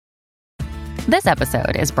This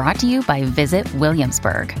episode is brought to you by Visit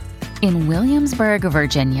Williamsburg. In Williamsburg,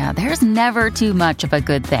 Virginia, there's never too much of a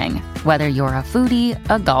good thing. Whether you're a foodie,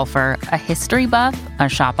 a golfer, a history buff, a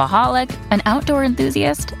shopaholic, an outdoor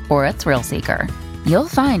enthusiast, or a thrill seeker, you'll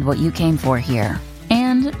find what you came for here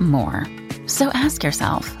and more. So ask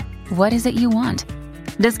yourself, what is it you want?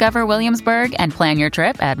 Discover Williamsburg and plan your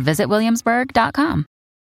trip at visitwilliamsburg.com.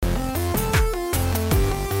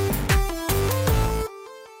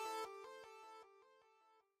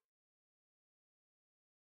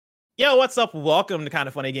 Yo, what's up? Welcome to Kind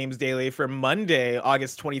of Funny Games Daily for Monday,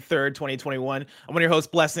 August 23rd, 2021. I'm one of your hosts,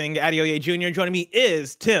 Blessing Adeoye Jr. Joining me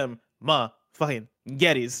is Tim fucking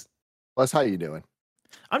Geddes. Bless, how you doing?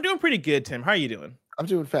 I'm doing pretty good, Tim. How are you doing? I'm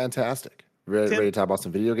doing fantastic. Ready to talk about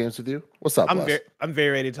some video games with you? What's up, Bless? I'm very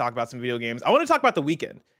ready to talk about some video games. I want to talk about the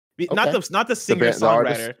weekend. Okay. Not the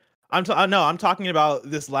singer-songwriter. I'm talking about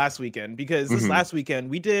this last weekend because this last weekend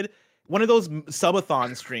we did one of those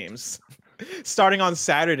subathon streams. Starting on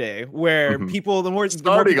Saturday, where people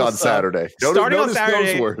starting on Saturday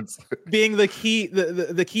being the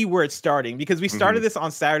key word starting, because we started this on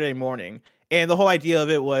Saturday morning, and the whole idea of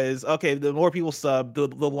it was, okay, the more people sub, the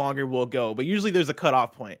longer we'll go, but usually there's a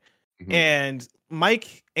cutoff point. And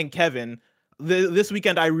Mike and Kevin, this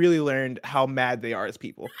weekend I really learned how mad they are as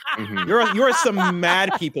people. You're some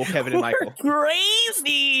mad people, Kevin and Michael.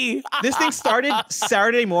 Crazy. This thing started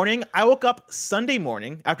Saturday morning. I woke up Sunday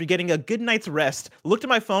morning after getting a good night's rest, looked at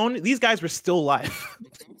my phone. These guys were still live.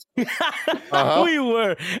 We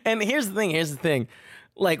were. And here's the thing.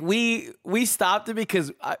 Like we stopped it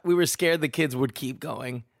because we were scared the kids would keep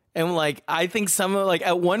going. And like, I think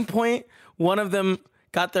at one point, one of them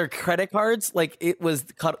got their credit cards, like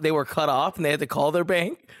they were cut off and they had to call their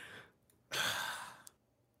bank.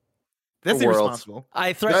 That's irresponsible.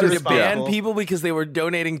 I threatened to ban people because they were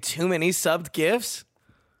donating too many subbed gifts.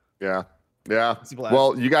 Yeah.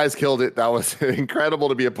 Well, you guys killed it. That was incredible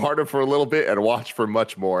to be a part of for a little bit and watch for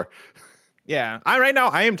much more. Yeah, right now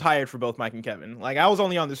I am tired for both Mike and Kevin. Like, I was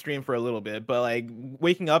only on the stream for a little bit, but like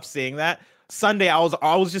waking up seeing that Sunday, I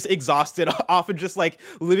was just exhausted off of just like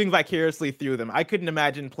living vicariously through them. I couldn't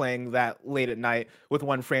imagine playing that late at night with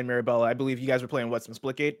one Fran Mirabella. I believe you guys were playing some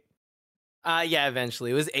Splitgate? Yeah,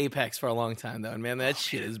 eventually. It was Apex for a long time though, and man, that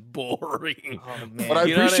shit is boring. Oh, man. What I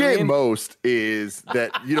appreciate most is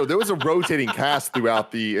that, there was a rotating cast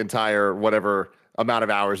throughout the entire whatever amount of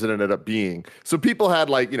hours it ended up being. So people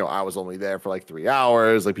had I was only there for like 3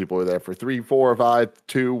 hours. Like people were there for 3, 4, 5,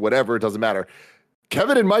 2, whatever. It doesn't matter.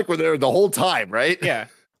 Kevin and Mike were there the whole time, right? Yeah.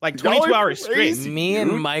 Like 22 hours straight. Me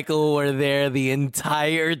and Michael were there the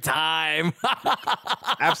entire time.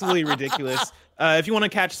 Absolutely ridiculous. If you want to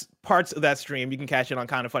catch parts of that stream, you can catch it on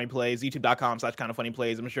Kind of Funny Plays,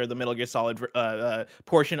 youtube.com/kindoffunnyplays. I'm sure the Metal Gear Solid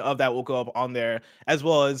portion of that will go up on there, as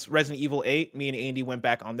well as Resident Evil 8. Me and Andy went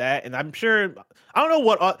back on that, and I'm sure, I don't know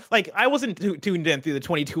what, I wasn't tuned in through the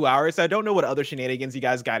 22 hours, so I don't know what other shenanigans you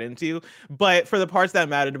guys got into, but for the parts that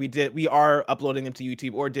mattered, we are uploading them to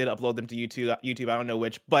YouTube, or did upload them to YouTube, I don't know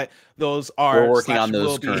which, but those are... We're working on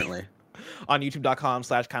those currently. On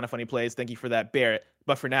youtube.com/kindoffunnyplays. Thank you for that, Barrett.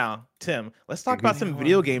 But for now, Tim, let's talk about some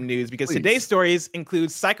video game news, because today's stories include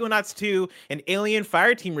Psychonauts 2 and Alien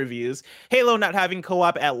Fireteam reviews, Halo not having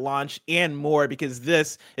co-op at launch, and more, because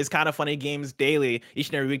this is Kind of Funny Games Daily. Each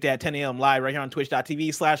and every weekday at 10 a.m. live right here on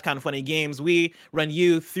twitch.tv/kindoffunnygames. We run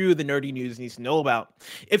you through the nerdy news you need to know about.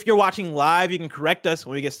 If you're watching live, you can correct us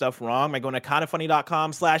when we get stuff wrong by going to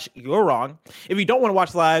kindoffunny.com/you're wrong. If you don't want to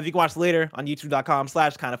watch live, you can watch later on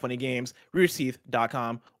youtube.com/kindoffunnygames,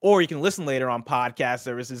 roosterteeth.com, or you can listen later on podcast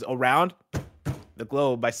services around the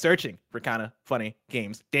globe by searching for Kind of Funny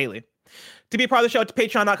Games Daily. To be a part of the show, to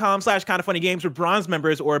patreon.com/kindoffunnygames, where bronze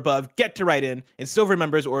members or above get to write in, and silver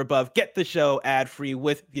members or above get the show ad-free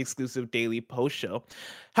with the exclusive daily post show.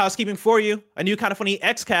 Housekeeping for you, a new Kind of Funny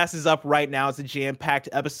X-Cast is up right now. It's a jam-packed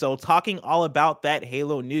episode talking all about that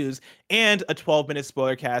Halo news, and a 12-minute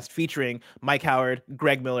spoiler cast featuring Mike Howard,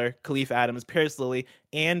 Greg Miller, Khalif Adams, Paris Lilly,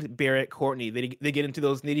 and Barrett Courtney. They get into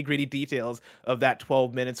those nitty-gritty details of that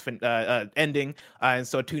 12 minutes ending, and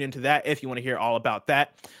so tune into that if you want to hear all about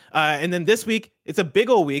that. And then this week, it's a big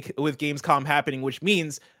old week with Gamescom happening, which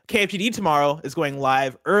means KFGD tomorrow is going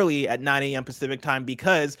live early at 9 a.m. Pacific time,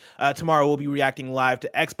 because tomorrow we'll be reacting live to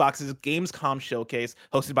Xbox's Gamescom showcase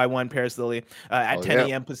hosted by one Paris Lilly at 10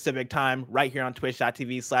 a.m. Pacific time right here on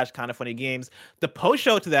twitch.tv/kindoffunnygames. The post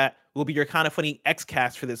show to that will be your Kind of Funny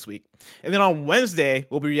X-Cast for this week. And then on Wednesday,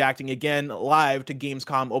 we'll be reacting again live to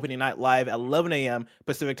Gamescom opening night live at 11 a.m.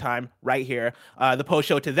 Pacific time right here. The post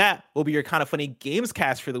show to that will be your Kind of Funny Games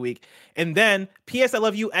Cast for the week. And then PS I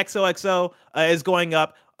Love You XOXO is going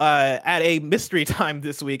up at a mystery time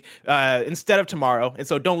this week instead of tomorrow. And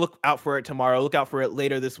so don't look out for it tomorrow. Look out for it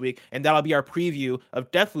later this week. And that'll be our preview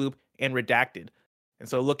of Deathloop and Redacted. And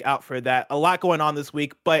so look out for that. A lot going on this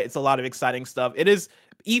week, but it's a lot of exciting stuff. It is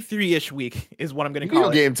E3-ish week is what I'm going to call it.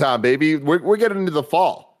 Video game time, baby. We're getting into the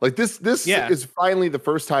fall. Like this is finally the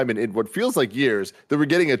first time in what feels like years that we're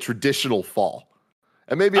getting a traditional fall.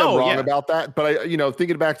 And maybe I'm wrong about that, but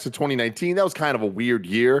thinking back to 2019, that was kind of a weird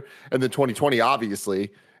year. And then 2020,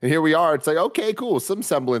 obviously. And here we are. It's like, okay, cool. Some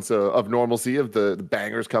semblance of normalcy of the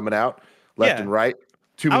bangers coming out left and right.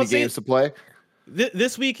 Too many games to play.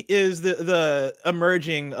 This week is the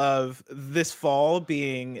emerging of this fall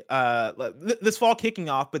being this fall kicking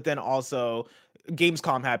off, but then also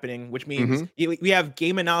Gamescom happening, which means we have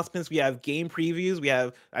game announcements, we have game previews, we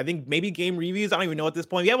have, I think, maybe game reviews. I don't even know at this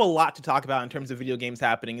point. We have a lot to talk about in terms of video games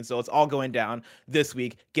happening, and so it's all going down this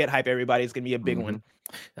week. Get hype, everybody. It's going to be a big one.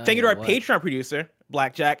 Thank you to our Patreon producer,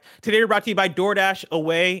 Blackjack. Today we're brought to you by DoorDash,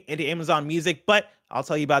 Away, and to Amazon Music, but I'll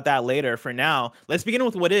tell you about that later. For now, let's begin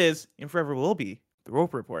with what is, and forever will be, the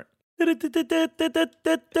Roper Report.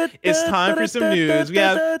 It's time for some news. We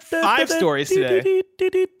have 5 stories today.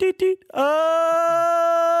 Oh,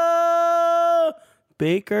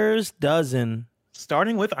 Baker's dozen.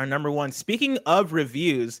 Starting with our number one. Speaking of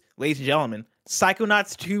reviews, ladies and gentlemen,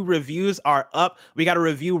 Psychonauts 2 reviews are up. We got a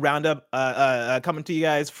review roundup coming to you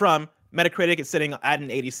guys from Metacritic. It's sitting at an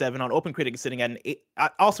 87. On OpenCritic, it's sitting at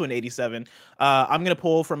also an 87. I'm going to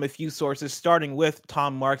pull from a few sources, starting with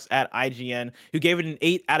Tom Marks at IGN, who gave it an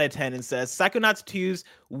 8 out of 10 and says, Psychonauts 2's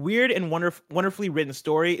weird and wonderfully written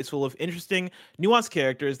story is full of interesting, nuanced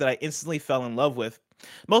characters that I instantly fell in love with.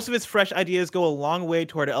 Most of its fresh ideas go a long way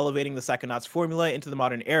toward elevating the Psychonauts formula into the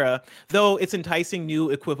modern era, though its enticing new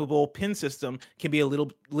equipable pin system can be a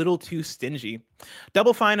little too stingy.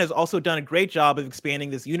 Double Fine has also done a great job of expanding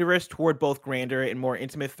this universe toward both grander and more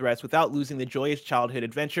intimate threats without losing the joyous childhood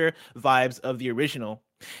adventure vibes of the original.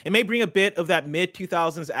 It may bring a bit of that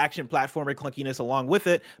mid-2000s action platformer clunkiness along with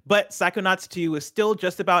it, but Psychonauts 2 is still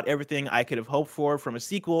just about everything I could have hoped for from a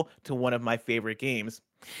sequel to one of my favorite games.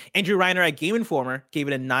 Andrew Reiner at Game Informer gave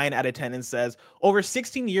it a 9 out of 10 and says, over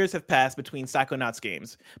 16 years have passed between Psychonauts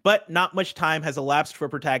games, but not much time has elapsed for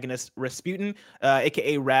protagonist Rasputin,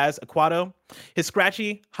 aka Raz Aquato. His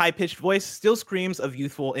scratchy, high-pitched voice still screams of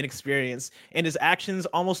youthful inexperience, and his actions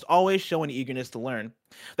almost always show an eagerness to learn.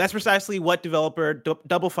 That's precisely what developer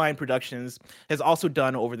Double Fine Productions has also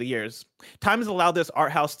done over the years. Time has allowed this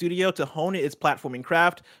art house studio to hone its platforming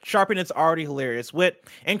craft, sharpen its already hilarious wit,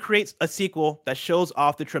 and create a sequel that shows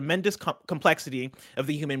off the tremendous complexity of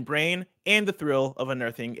the human brain and the thrill of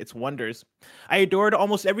unearthing its wonders. I adored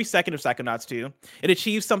almost every second of Psychonauts 2. It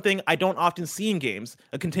achieves something I don't often see in games,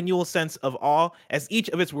 a continual sense of awe as each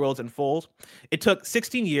of its worlds unfold. It took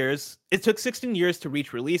 16 years to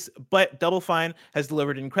reach release, but Double Fine has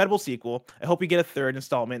delivered an incredible sequel. I hope we get a third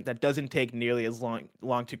installment that doesn't take nearly as long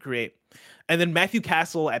to create. And then Matthew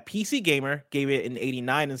Castle at PC Gamer gave it an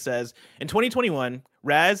 89 and says, in 2021,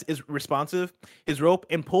 Raz is responsive, his rope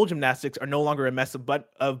and pole gymnastics are no longer a mess of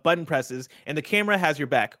button presses, and the camera has your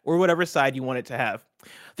back, or whatever side you want it to have.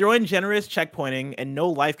 Throw in generous checkpointing and no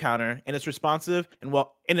life counter, and it's responsive and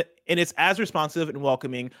it's as responsive and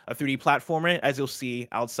welcoming a 3D platformer as you'll see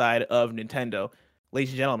outside of Nintendo. Ladies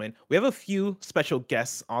and gentlemen, we have a few special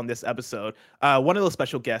guests on this episode. One of those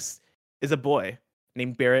special guests is a boy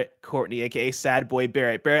named Barrett Courtney, aka Sad Boy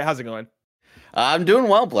Barrett. Barrett, how's it going? I'm doing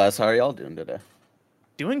well, Bless. How are y'all doing today?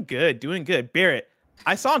 Doing good. Barrett,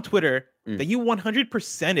 I saw on Twitter that you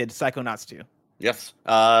 100%ed Psychonauts 2. Yes.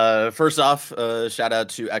 First off, shout out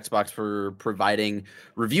to Xbox for providing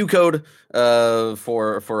review code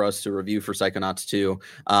for us to review for Psychonauts 2.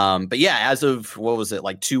 But yeah, as of, what was it,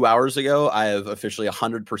 like 2 hours ago, I have officially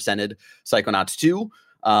 100%ed Psychonauts 2.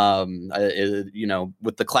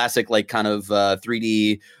 With the classic like kind of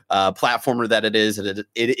 3D platformer that it is, it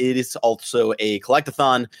is also a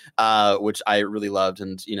collectathon, which I really loved,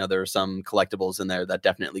 and there are some collectibles in there that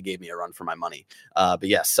definitely gave me a run for my money. But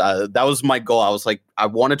yes, that was my goal. I was like, I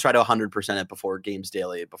want to try to 100% it before Games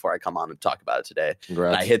Daily, before I come on and talk about it today.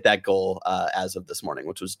 Congrats. And I hit that goal as of this morning,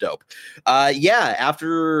 which was dope.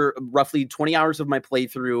 After roughly 20 hours of my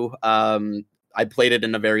playthrough, I played it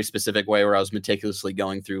in a very specific way where I was meticulously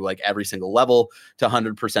going through like every single level to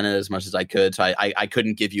 100% it as much as I could. So I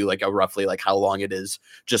couldn't give you like a roughly like how long it is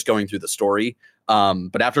just going through the story.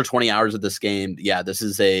 But after 20 hours of this game, yeah, this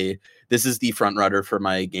is the front runner for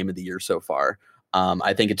my game of the year so far.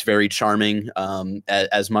 I think it's very charming,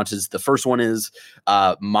 as much as the first one is.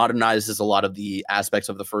 Modernizes a lot of the aspects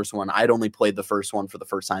of the first one. I'd only played the first one for the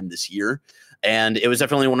first time this year, and it was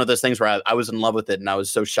definitely one of those things where I was in love with it, and I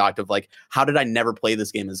was so shocked of like, how did I never play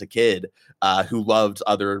this game as a kid who loved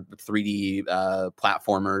other 3D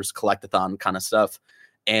platformers, collectathon kind of stuff.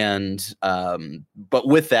 And but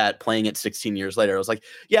with that, playing it 16 years later, I was like,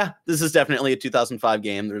 yeah, this is definitely a 2005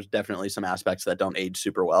 game. There's definitely some aspects that don't age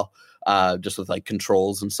super well, just with like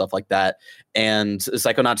controls and stuff like that. And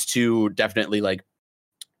Psychonauts 2 definitely like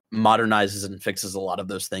modernizes and fixes a lot of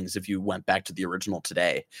those things if you went back to the original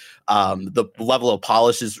today. The level of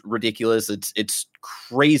polish is ridiculous. It's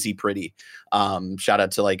crazy pretty. Shout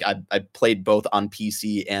out to like I played both on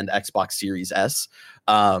PC and Xbox Series S,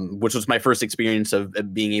 which was my first experience of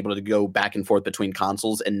being able to go back and forth between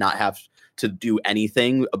consoles and not have to do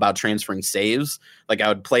anything about transferring saves. Like I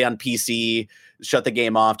would play on PC, shut the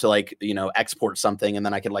game off to like, you know, export something, and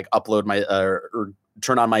then I could like upload my or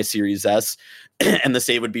turn on my Series S and the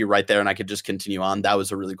save would be right there and I could just continue on. That was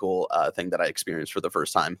a really cool thing that I experienced for the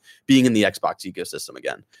first time being in the Xbox ecosystem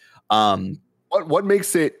again. What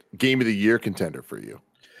makes it game of the year contender for you?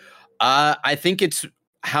 I think it's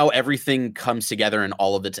how everything comes together in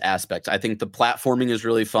all of its aspects. I think the platforming is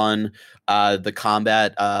really fun. The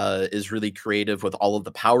combat is really creative with all of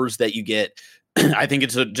the powers that you get. I think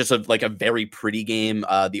it's just a very pretty game.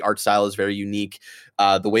 The art style is very unique.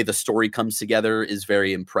 The way the story comes together is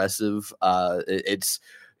very impressive. It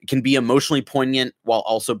can be emotionally poignant while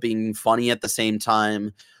also being funny at the same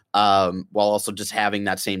time. While also just having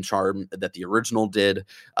that same charm that the original did.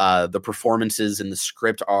 The performances in the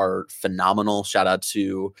script are phenomenal. Shout out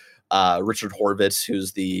to Richard Horvitz,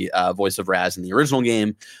 who's the voice of Raz in the original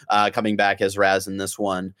game, coming back as Raz in this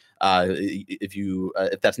one.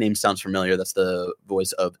 If that name sounds familiar, that's the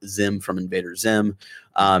voice of Zim from Invader Zim.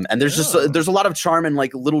 And there's there's a lot of charm and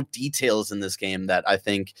like little details in this game that I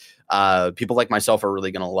think people like myself are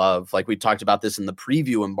really going to love. Like we talked about this in the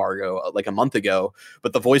preview embargo like a month ago,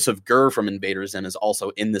 but the voice of Gur from Invader Zim is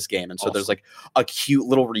also in this game. And so there's like a cute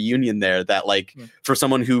little reunion there that like for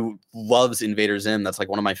someone who loves Invader Zim, that's like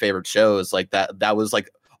one of my favorite shows. Like that was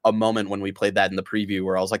like a moment when we played that in the preview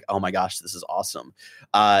where I was like, oh my gosh, this is awesome.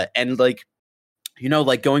 And like, you know,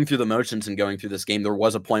 like going through the motions and going through this game, there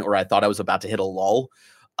was a point where I thought I was about to hit a lull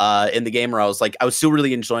in the game where I was like, I was still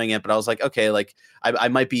really enjoying it, but I was like, okay, like I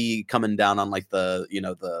might be coming down on like the, you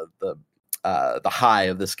know, the high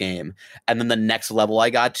of this game. And then the next level I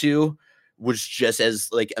got to was just as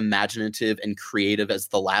like imaginative and creative as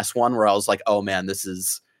the last one where I was like, oh man, this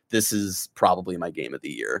is probably my game of the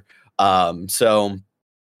year. So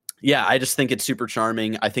yeah, I just think it's super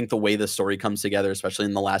charming. I think the way the story comes together, especially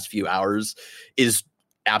in the last few hours, is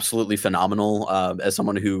absolutely phenomenal. As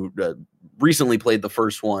someone who recently played the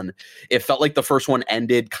first one, it felt like the first one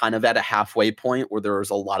ended kind of at a halfway point where there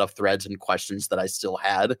was a lot of threads and questions that I still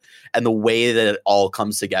had. And the way that it all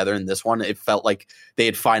comes together in this one, it felt like they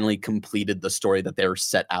had finally completed the story that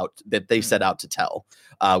they set out to tell,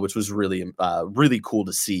 which was really, really cool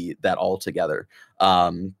to see that all together.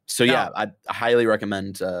 So yeah, I highly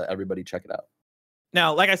recommend everybody check it out.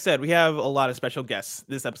 Now, like I said, we have a lot of special guests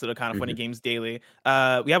this episode of Kind of Funny Games Daily.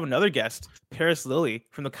 We have another guest, Paris Lilly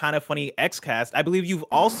from the Kind of Funny Xcast. I believe you've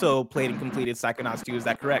also played and completed Psychonauts 2. Is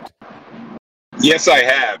that correct? Yes, I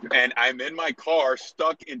have. And I'm in my car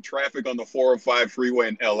stuck in traffic on the 405 freeway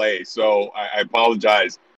in LA. So I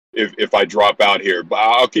apologize if I drop out here, but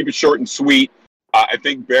I'll keep it short and sweet. I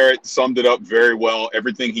think Barrett summed it up very well.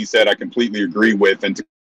 Everything he said, I completely agree with. And to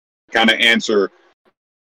kind of answer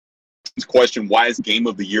this question, why is Game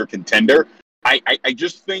of the Year contender? I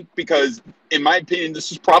just think because, in my opinion,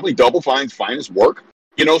 this is probably Double Fine's finest work,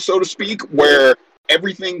 you know, so to speak, where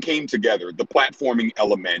everything came together. The platforming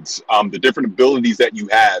elements, the different abilities that you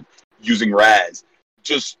have using Raz,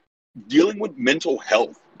 just dealing with mental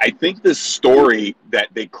health. I think this story that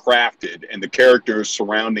they crafted and the characters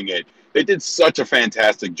surrounding it, they did such a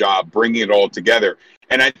fantastic job bringing it all together.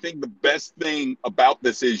 And I think the best thing about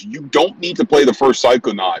this is you don't need to play the first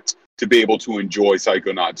Psychonauts to be able to enjoy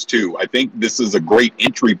Psychonauts 2. I think this is a great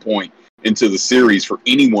entry point into the series for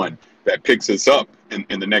anyone that picks this up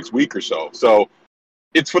in the next week or so. So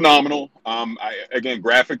it's phenomenal. Again,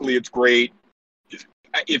 graphically, it's great.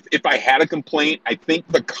 If I had a complaint, I think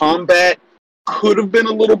the combat could have been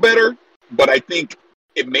a little better, but I think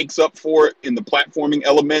it makes up for it in the platforming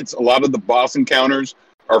elements. A lot of the boss encounters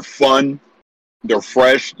are fun. They're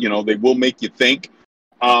fresh. You know, they will make you think.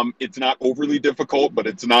 It's not overly difficult, but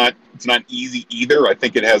it's not easy either. I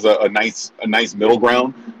think it has a nice middle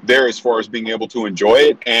ground there as far as being able to enjoy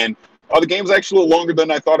it. And the game's actually longer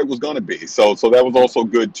than I thought it was going to be. So that was also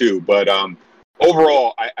good too. But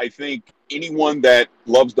overall, I think anyone that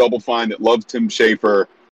loves Double Fine, that loves Tim Schafer,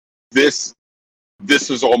 this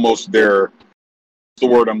is almost the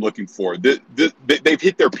word I'm looking for. They've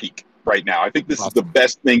hit their peak right now. I think this is the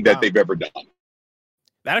best thing that they've ever done.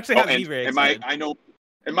 That actually has me very excited. I know,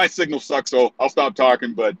 and my signal sucks, so I'll stop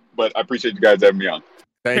talking. But I appreciate you guys having me on.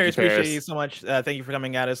 Thank you, Paris. Appreciate you so much. Thank you for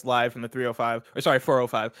coming at us live from the 405.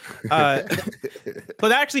 But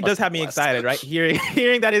that actually does have me excited, right?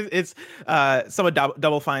 Hearing that it's some of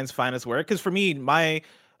Double Fine's finest work. Because for me, my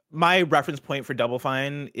reference point for Double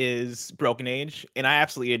Fine is Broken Age, and I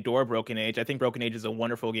absolutely adore Broken Age. I think Broken Age is a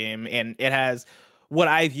wonderful game, and it has what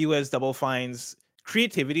I view as Double Fine's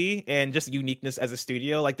creativity and just uniqueness as a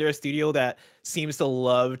studio. Like, they're a studio that seems to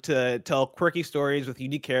love to tell quirky stories with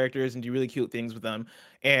unique characters and do really cute things with them.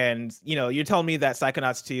 And, you know, you're telling me that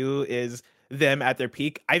Psychonauts 2 is them at their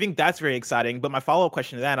peak. I think that's very exciting. But my follow-up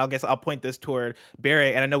question to that, and I'll point this toward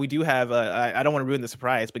Barrett, and I know we do have I don't want to ruin the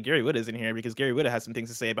surprise, but Gary Whitta is in here because Gary Whitta has some things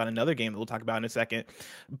to say about another game that we'll talk about in a second.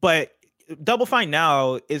 But Double Fine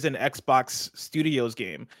now is an Xbox Studios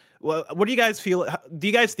game. Well, what do you guys feel? Do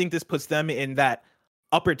you guys think this puts them in that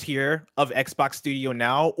upper tier of Xbox Studio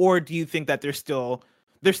now, or do you think that they're still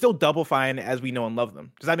Double Fine as we know and love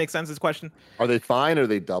them? Does that make sense? This question. Are they fine or are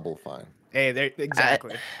they Double Fine? Hey, they're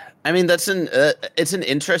exactly. I mean, that's it's an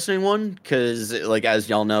interesting one because, like, as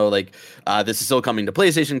y'all know, like, this is still coming to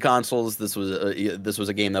PlayStation consoles. This was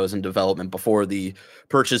a game that was in development before the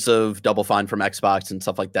purchase of Double Fine from Xbox and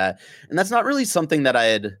stuff like that. And that's not really something that I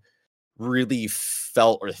had really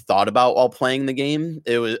felt or thought about while playing the game.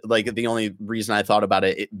 It was like the only reason I thought about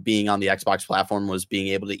it being on the Xbox platform was being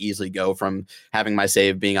able to easily go from having my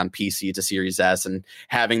save being on PC to Series S and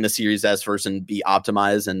having the Series S version be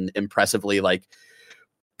optimized and impressively, like,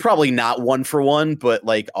 probably not one for one, but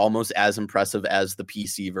like almost as impressive as the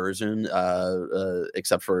PC version,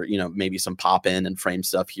 except for, you know, maybe some pop in and frame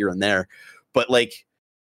stuff here and there. But like,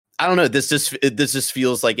 I don't know. This just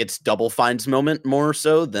feels like it's Double Fine's moment more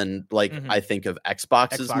so than like I think of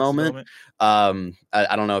Xbox's moment.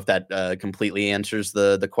 I don't know if that completely answers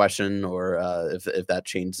the question or if that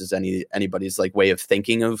changes anybody's like way of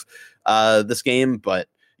thinking of this game. But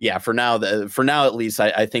yeah, for now at least,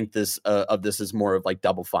 I think this is more of like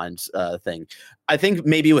Double Fine's thing. I think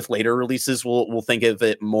maybe with later releases we'll think of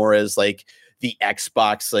it more as like the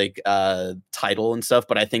Xbox like title and stuff,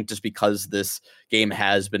 but I think just because this game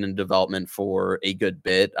has been in development for a good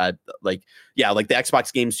bit, like the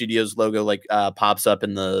Xbox Game Studios logo like pops up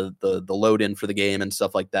in the load in for the game and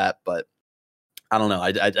stuff like that. But I don't know.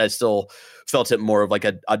 I still felt it more of like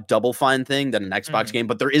a Double Fine thing than an Xbox game,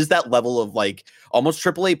 but there is that level of like almost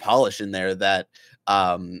AAA polish in there that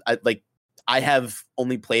I have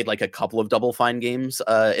only played like a couple of Double Fine games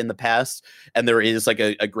in the past, and there is like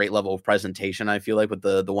a great level of presentation, I feel like, with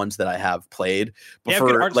the ones that I have played. But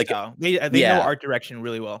for art style. They know art direction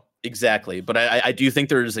really well. Exactly. But I do think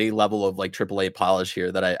there's a level of like AAA polish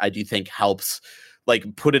here that I do think helps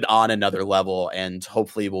like put it on another level and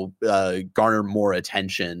hopefully will garner more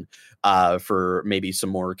attention for maybe some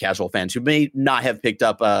more casual fans who may not have picked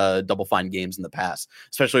up Double Fine games in the past,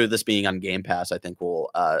 especially with this being on Game Pass. I think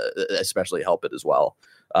will especially help it as well.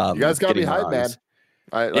 You guys got me hyped,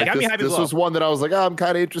 man. This was one that I was like, I'm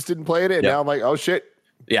kind of interested in playing it. And now I'm like, oh shit.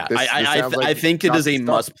 Yeah, I think it is a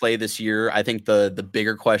must play this year. I think the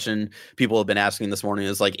bigger question people have been asking this morning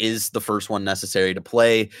is like, is the first one necessary to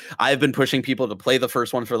play? I've been pushing people to play the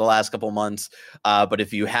first one for the last couple months. But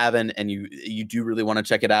if you haven't and you do really want to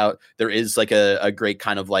check it out, there is like a great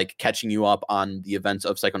kind of like catching you up on the events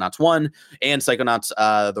of Psychonauts 1 and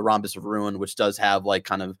Psychonauts the Rhombus of Ruin, which does have like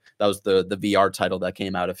kind of, that was the VR title that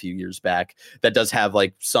came out a few years back, that does have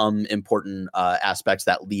like some important aspects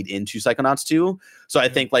that lead into Psychonauts 2. So I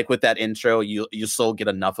think like with that intro, you still get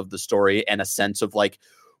enough of the story and a sense of like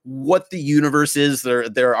what the universe is.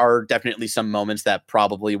 There are definitely some moments that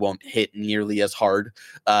probably won't hit nearly as hard,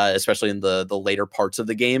 especially in the later parts of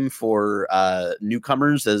the game for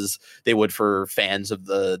newcomers as they would for fans of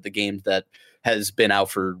the game that has been out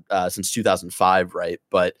for since 2005, right?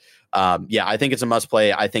 But I think it's a must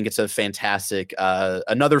play. I think it's a fantastic,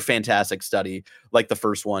 another fantastic study like the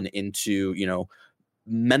first one into, you know,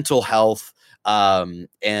 mental health and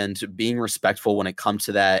being respectful when it comes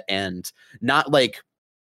to that, and not like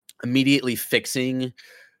immediately fixing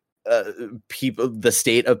the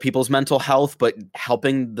state of people's mental health, but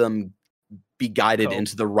helping them be guided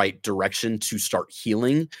into the right direction to start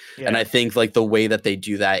healing. And I think like the way that they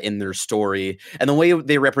do that in their story and the way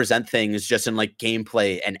they represent things just in like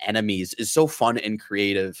gameplay and enemies is so fun and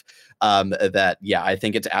creative that I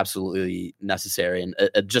think it's absolutely necessary. And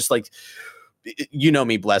just like you know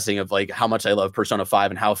me, Blessing, of like how much I love Persona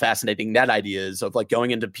 5 and how fascinating that idea is of like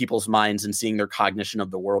going into people's minds and seeing their cognition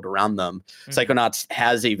of the world around them. Psychonauts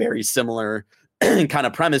has a very similar kind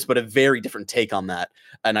of premise, but a very different take on that.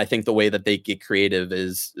 And I think the way that they get creative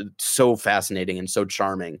is so fascinating and so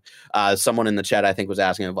charming. Someone in the chat, I think, was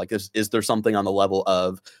asking of like, is there something on the level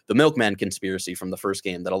of the Milkman conspiracy from the first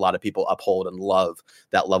game that a lot of people uphold and love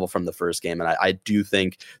that level from the first game? And I do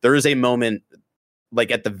think there is a moment like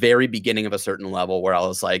at the very beginning of a certain level where I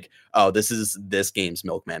was like, oh, this is this game's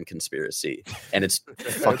Milkman conspiracy. And it's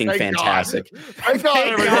fucking fantastic. Thank God,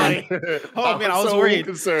 everybody. Oh man, I was worried.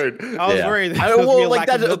 Concerned. I was worried.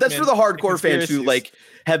 That's for the hardcore fans who like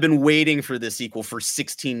have been waiting for this sequel for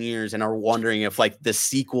 16 years and are wondering if like the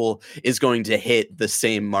sequel is going to hit the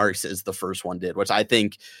same marks as the first one did, which I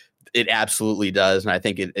think it absolutely does. And I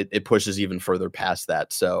think it pushes even further past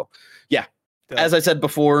that. So yeah. As I said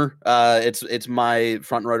before, it's my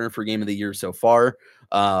front runner for game of the year so far.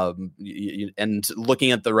 And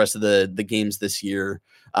looking at the rest of the games this year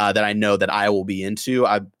that I know that I will be into,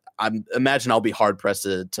 I imagine I'll be hard pressed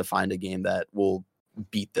to find a game that will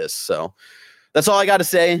beat this. So that's all I got to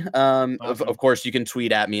say. Awesome. Of course, you can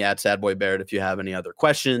tweet at me at SadboyBarrett if you have any other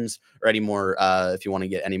questions or any more. If you want to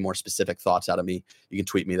get any more specific thoughts out of me, you can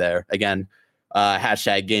tweet me there. Again,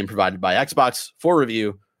 hashtag game provided by Xbox for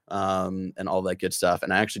review. And all that good stuff.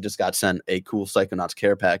 And I actually just got sent a cool Psychonauts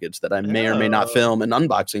care package that I may or may not film an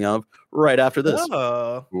unboxing of right after this.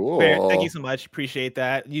 Cool. Barrett, thank you so much. Appreciate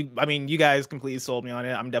that. You guys completely sold me on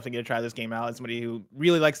it. I'm definitely going to try this game out. As somebody who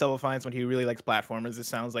really likes Double Fine, somebody who really likes platformers, it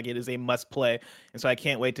sounds like it is a must play. And so I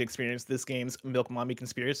can't wait to experience this game's Milk Mommy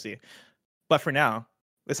conspiracy. But for now,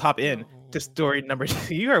 let's hop in to story number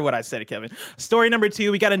 2. You heard what I said, Kevin. Story number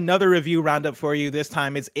 2, we got another review roundup for you. This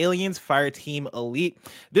time it's Aliens Fireteam Elite.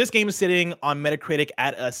 This game is sitting on Metacritic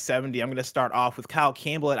at a 70. I'm going to start off with Kyle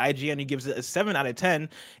Campbell at IGN, who gives it a 7 out of 10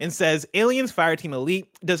 and says, Aliens Fireteam Elite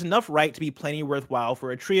does enough right to be plenty worthwhile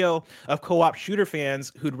for a trio of co-op shooter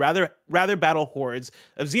fans who'd rather battle hordes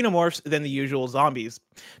of xenomorphs than the usual zombies.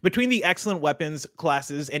 Between the excellent weapons,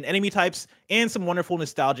 classes, and enemy types, and some wonderful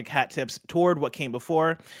nostalgic hat tips toward what came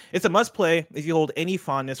before, it's a must-play if you hold any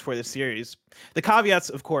fondness for the series. The caveats,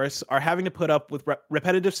 of course, are having to put up with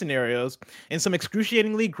repetitive scenarios and some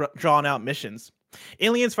excruciatingly drawn-out missions.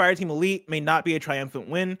 Aliens Fireteam Elite may not be a triumphant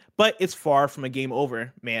win, but it's far from a game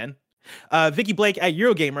over, man. Vicky Blake at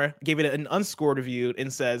Eurogamer gave it an unscored review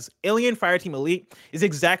and says, Alien Fireteam Elite is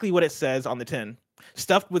exactly what it says on the tin.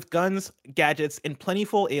 Stuffed with guns, gadgets, and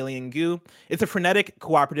plentiful alien goo, it's a frenetic,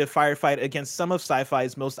 cooperative firefight against some of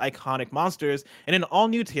sci-fi's most iconic monsters in an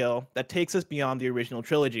all-new tale that takes us beyond the original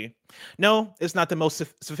trilogy. No, it's not the most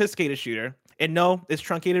sophisticated shooter, and no, its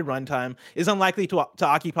truncated runtime is unlikely to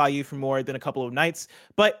occupy you for more than a couple of nights,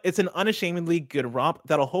 but it's an unashamedly good romp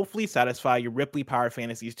that'll hopefully satisfy your Ripley power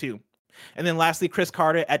fantasies too. And then lastly, Chris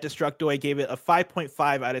Carter at Destructoid gave it a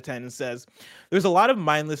 5.5 out of 10 and says, there's a lot of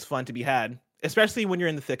mindless fun to be had, especially when you're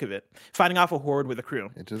in the thick of it, fighting off a horde with a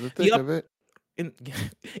crew. Into the thick of it.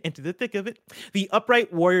 Into the thick of it. The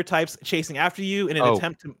upright warrior types chasing after you in an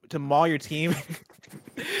attempt to maul your team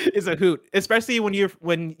is a hoot, especially when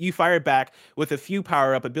you fire back with a few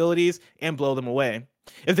power-up abilities and blow them away.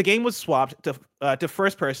 If the game was swapped to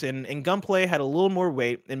first person and gunplay had a little more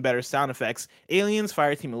weight and better sound effects, Aliens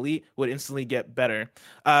Fireteam Elite would instantly get better.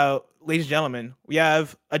 Ladies and gentlemen, we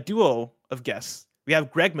have a duo of guests. We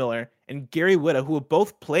have Greg Miller and Gary Whitta, who have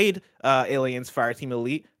both played Aliens Fireteam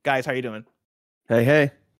Elite. Guys, how are you doing?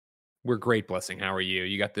 Hey. We're great, Blessing. How are you?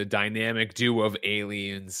 You got the dynamic duo of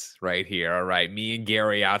aliens right here. All right, me and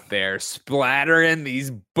Gary out there splattering these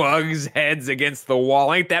bugs' heads against the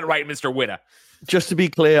wall. Ain't that right, Mr. Whitta? Just to be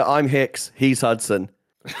clear, I'm Hicks. He's Hudson.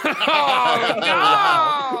 Oh,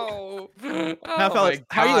 no! Now, fellas,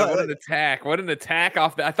 how are you? What an attack! What an attack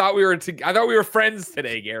off that! I thought we were friends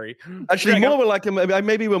today, Gary. Actually,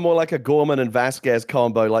 maybe we're more like a Gorman and Vasquez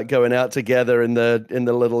combo, like going out together in the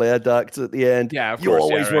little air ducts at the end. Yeah, of you course,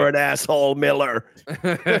 always were an asshole, Miller.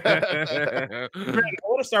 Greg, I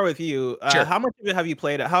want to start with you. Sure. How much of it have you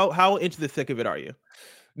played? How into the thick of it are you?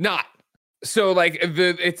 Not. So like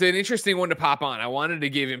it's an interesting one to pop on. I wanted to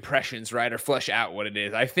give impressions, right, or flesh out what it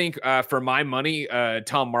is. I think for my money, Kyle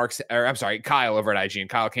over at IGN,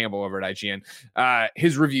 Kyle Campbell over at IGN,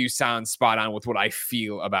 his review sounds spot on with what I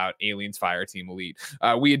feel about Aliens Fireteam Elite.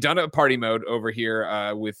 We had done a party mode over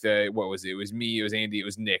here with what was it? It was me, it was Andy, it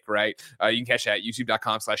was Nick, right? You can catch that at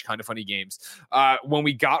youtube.com/kindafunnygames. When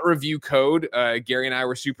we got review code, Gary and I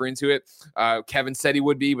were super into it. Kevin said he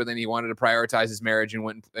would be, but then he wanted to prioritize his marriage and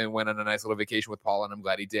went on a nice little little vacation with Paul, and I'm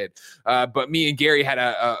glad he did. But me and Gary had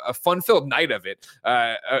a fun-filled night of it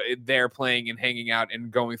there, playing and hanging out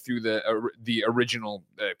and going through the original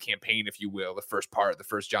campaign, if you will, the first part, the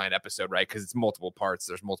first giant episode, right? Because it's multiple parts.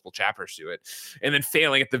 There's multiple chapters to it. And then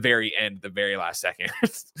failing at the very end, the very last second.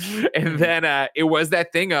 And then it was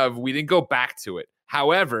that thing of we didn't go back to it.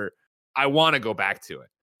 However, I want to go back to it.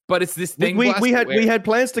 But it's this thing. We had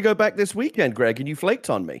plans to go back this weekend, Greg, and you flaked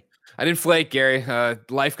on me. I didn't flake, Gary.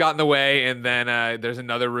 Life got in the way, and then there's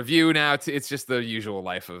another review now. It's just the usual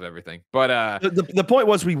life of everything. But the point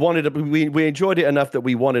was we enjoyed it enough that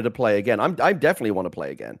we wanted to play again. I definitely want to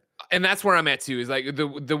play again. And that's where I'm at too. Is like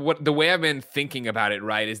the way I've been thinking about it,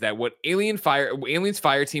 right? Is that what Aliens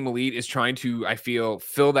Fireteam Elite is trying to, I feel,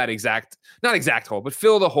 fill that not exact hole, but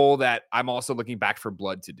fill the hole that I'm also looking Back 4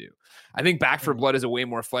 Blood to do. I think Back 4 Blood is a way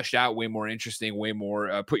more fleshed out, way more interesting, way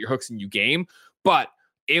more put your hooks in you game. But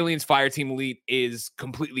Aliens Fireteam Elite is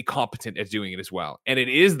completely competent at doing it as well. And it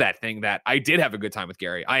is that thing that I did have a good time with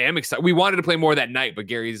Gary. I am excited. We wanted to play more that night, but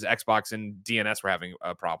Gary's Xbox and DNS were having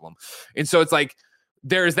a problem. And so it's like,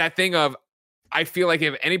 there's that thing of, I feel like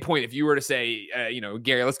if at any point, if you were to say,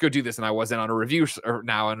 Gary, let's go do this, and I wasn't on a review or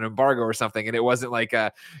now on an embargo or something, and it wasn't like,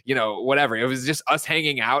 whatever, it was just us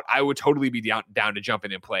hanging out, I would totally be down to jump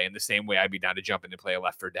in and play in the same way I'd be down to jump in and play a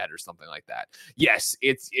Left 4 Dead or something like that. Yes,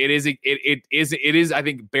 it is, I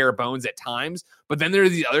think, bare bones at times, but then there are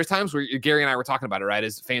these other times where Gary and I were talking about it, right?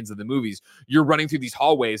 As fans of the movies, you're running through these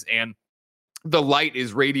hallways and the light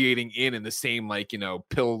is radiating in the same,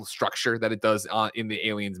 pill structure that it does in the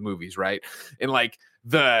Aliens movies, right? And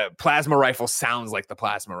the plasma rifle sounds like the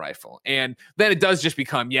plasma rifle. And then it does just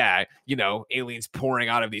become, aliens pouring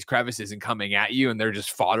out of these crevices and coming at you, and they're just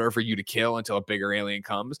fodder for you to kill until a bigger alien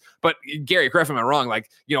comes. But Gary, correct me if I'm wrong,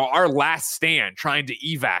 our last stand trying to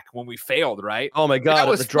evac when we failed, right? Oh my God, that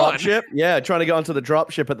was the drop ship? Yeah, trying to get onto the drop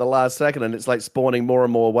ship at the last second, and it's like spawning more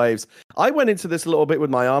and more waves. I went into this a little bit with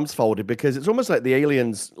my arms folded because it's almost like the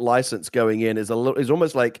Aliens license going in is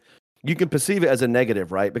almost like, you can perceive it as a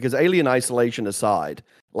negative, right? Because Alien Isolation aside,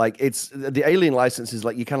 it's the Alien license is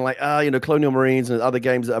you kind of Colonial Marines and other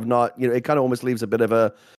games that have not, it kind of almost leaves a bit of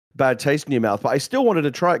a bad taste in your mouth. But I still wanted to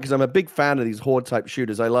try it because I'm a big fan of these horde type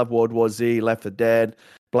shooters. I love World War Z, Left 4 Dead,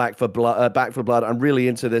 Back 4 Blood. I'm really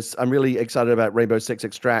into this. I'm really excited about Rainbow Six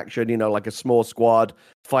Extraction, like a small squad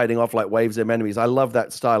fighting off waves of enemies. I love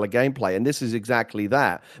that style of gameplay, and this is exactly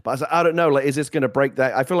that. But I don't know, is this going to break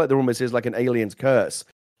that? I feel like there almost is an Alien's curse.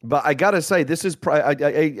 But I gotta say, this is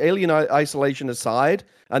Alien Isolation aside,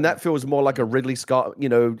 and that feels more like a Ridley Scott,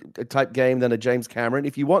 type game than a James Cameron.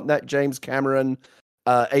 If you want that James Cameron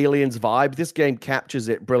Aliens vibe, this game captures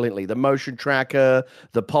it brilliantly. The motion tracker,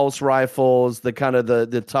 the pulse rifles, the kind of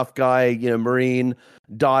the tough guy, Marine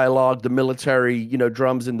dialogue, the military,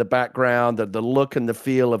 drums in the background, the look and the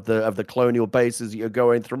feel of the colonial bases that you're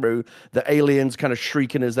going through, the aliens kind of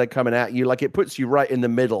shrieking as they're coming at you. It puts you right in the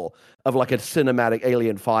middle of a cinematic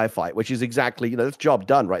alien firefight, which is exactly, that's job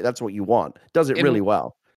done, right? That's what you want. Does it really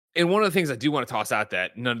well. And one of the things I do want to toss out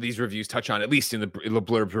that none of these reviews touch on, at least in the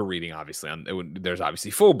blurb we're reading, obviously, there's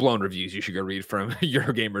obviously full-blown reviews you should go read from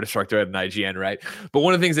Eurogamer, Destructoid, and IGN, right? But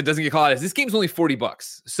one of the things that doesn't get called out is this game's only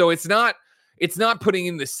 $40. So it's not putting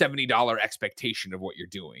in the $70 expectation of what you're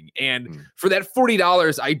doing. And for that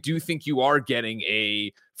 $40, I do think you are getting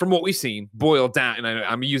from what we've seen, boiled down, and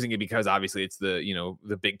I'm using it because obviously it's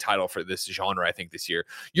the big title for this genre, I think, this year.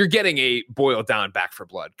 You're getting a boiled down Back 4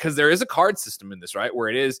 Blood because there is a card system in this, right? Where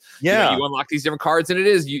it is, you unlock these different cards, and it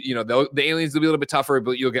is, the aliens will be a little bit tougher,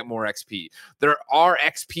 but you'll get more XP. There are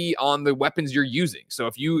XP on the weapons you're using. So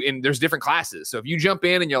there's different classes. So if you jump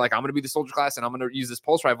in and you're like, I'm going to be the soldier class and I'm going to use this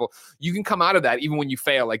pulse rifle, you can come out of that even when you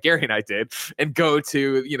fail, like Gary and I did, and go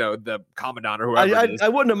to, the commandant or whoever it is. I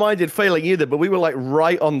wouldn't have minded failing either, but we were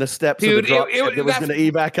right on the steps of the drop ship that was going to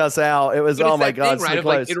evac us out. It was, oh my God, thing, right? So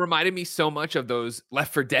close. It reminded me so much of those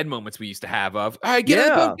Left 4 Dead moments we used to have of, all right, get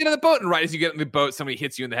in the boat. And right as you get in the boat, somebody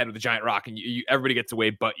hits you in the head with a giant rock and everybody gets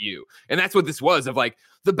away but you. And that's what this was of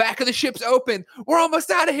the back of the ship's open. We're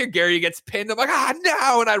almost out of here. Gary gets pinned. I'm like,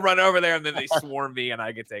 no. And I run over there and then they swarm me and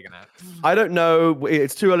I get taken out. I don't know.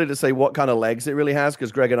 It's too early to say what kind of legs it really has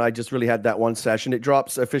because Greg and I just really had that one session. It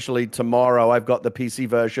drops officially tomorrow. I've got the PC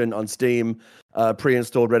version on Steam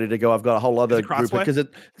pre-installed, ready to go. I've got a whole other group because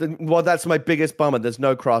that's my biggest bummer. There's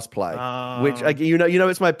no crossplay, which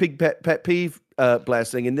it's my big pet peeve.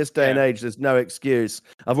 Blessing in this day and age, there's no excuse.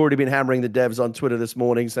 I've already been hammering the devs on Twitter this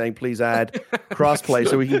morning saying please add crossplay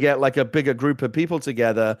so we can get a bigger group of people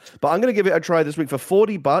together. But I'm going to give it a try this week for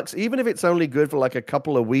 $40, even if it's only good for a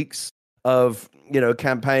couple of weeks of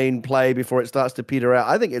campaign play before it starts to peter out.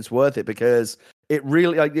 I think it's worth it because it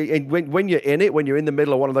really when you're in it, when you're in the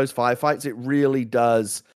middle of one of those firefights, it really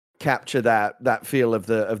does capture that feel of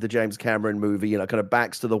the James Cameron movie, you know, kind of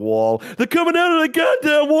backs to the wall. They're coming out of the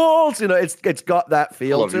goddamn walls. You know, it's got that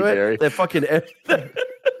feel to it. Gary. They're fucking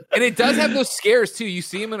and it does have those scares too. You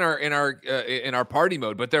see them in our party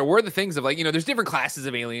mode, but there were the things of like, you know, there's different classes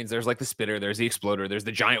of aliens. There's like the spitter, there's the exploder, there's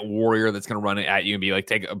the giant warrior that's gonna run it at you and be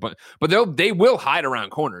like but they will hide around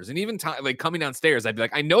corners. And even like coming downstairs, I'd be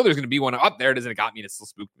like, I know there's gonna be one up there. It got me, and it still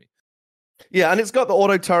spooked me. Yeah, and it's got the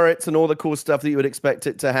auto turrets and all the cool stuff that you would expect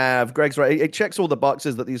it to have. Greg's right. It checks all the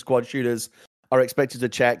boxes that these squad shooters are expected to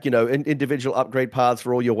check. You know, individual upgrade paths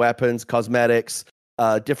for all your weapons, cosmetics,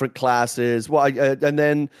 different classes. Well, and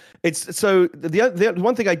then it's so the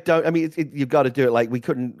one thing I don't. I mean, you've got to do it. Like we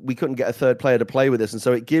couldn't get a third player to play with this, and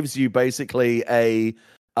so it gives you basically a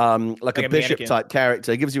bishop mannequin type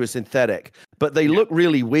character. It gives you a synthetic, but they look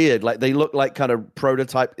really weird. Like they look like kind of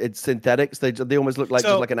prototype synthetics. They almost look like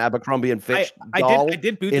just like an Abercrombie and Fitch doll I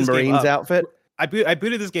did boot in this Marine's outfit. I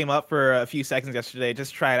booted this game up for a few seconds yesterday,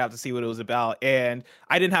 just try it out to see what it was about, and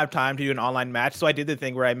I didn't have time to do an online match, so I did the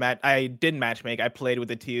thing where I didn't matchmake. I played with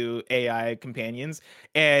the two AI companions,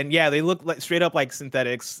 and yeah, they look like straight up like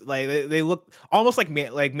synthetics. Like they look almost like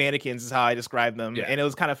mannequins is how I described them, and it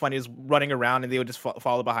was kind of funny. Just running around and they would just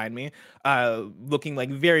follow behind me, looking like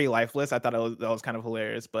very lifeless. I thought that was kind of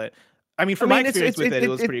hilarious, but I mean, my experience with it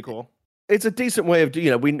was pretty cool. It's a decent way of, you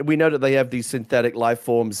know, we know that they have these synthetic life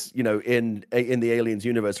forms, you know, in the Aliens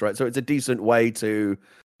universe, right? So it's a decent way to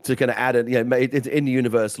kind of add it, you know, it's in the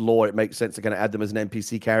universe lore. It makes sense to kind of add them as an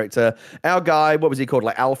NPC character. Our guy, what was he called?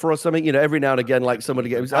 Like Alpha or something? You know, every now and again, like somebody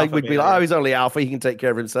would be like, oh, he's only Alpha. He can take care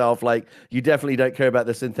of himself. Like you definitely don't care about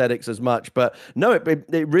the synthetics as much. But no, it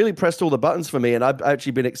really pressed all the buttons for me. And I've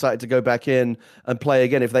actually been excited to go back in and play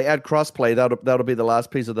again. If they add crossplay, that'll be the last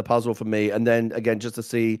piece of the puzzle for me. And then again, just to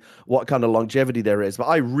see what kind of longevity there is. But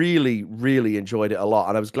I really, really enjoyed it a lot.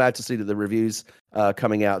 And I was glad to see that the reviews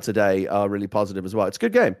coming out today are really positive as well. It's a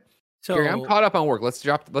good game. So Gary, I'm caught up on work. Let's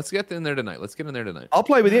get in there tonight. Let's get in there tonight. I'll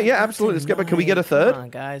play with you. Yeah, absolutely. Let's get back. Can we get a third? Come on,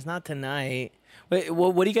 guys, not tonight. Wait,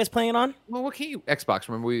 what are you guys playing on? Well, what can you Xbox?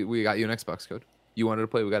 Remember we got you an Xbox code. You wanted to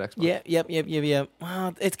play. We got Xbox. Yep.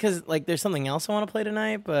 Well, it's because like there's something else I want to play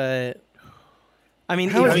tonight, but I mean,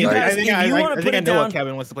 I think I know what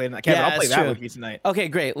Kevin wants to play tonight. Kevin, I'll play that with you tonight. Okay,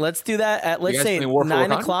 great. Let's do that at let's say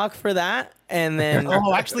 9 o'clock for that, and then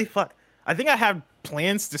oh, actually, fuck. I think I have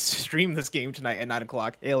plans to stream this game tonight at 9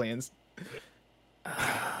 o'clock. Aliens.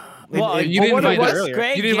 Well, you didn't invite us earlier.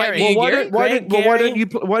 You didn't invite me and Gary. Why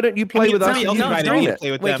don't you play with us?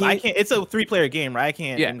 Play with them. I can't. It's a 3-player game, right? I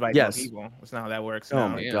can't invite more people. That's not how that works. Oh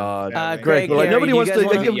my god, Greg! Nobody wants to.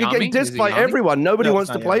 You get dissed by everyone. Nobody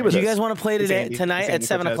wants to play with us. Do you guys want to play tonight at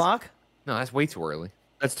 7 o'clock? No, that's way too early.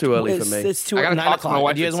 That's too early for me. It's too 9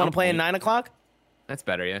 o'clock. Do you guys want to play at 9 o'clock? That's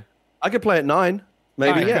better, yeah. I could play at 9.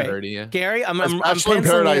 Maybe, yeah. 30, yeah. Gary, I'm Bachelor in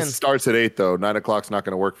Paradise starts at 8, though. 9 o'clock's not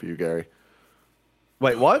going to work for you, Gary.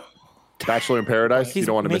 Wait, what? Bachelor in Paradise? You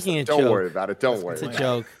don't want to miss it. Don't worry about it. Don't worry. It's a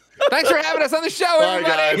joke. Thanks for having us on the show,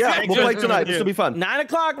 everybody. Guys. Yeah, we'll play tonight. This will be fun. 9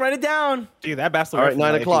 o'clock. Write it down. Dude, that Bachelorette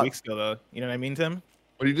finale a few weeks ago, though. You know what I mean, Tim?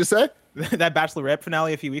 What did you just say? That Bachelorette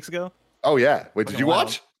finale a few weeks ago. Oh, yeah. Wait, did you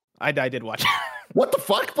watch? I did watch. What the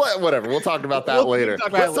fuck? Whatever. We'll talk about that later.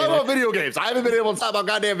 Let's talk about video games. I haven't been able to talk about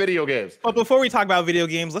goddamn video games. But before we talk about video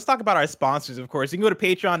games, let's talk about our sponsors, of course. You can go to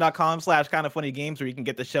patreon.com/kindoffunnygames where you can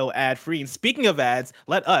get the show ad-free. And speaking of ads,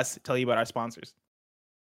 let us tell you about our sponsors.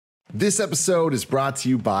 This episode is brought to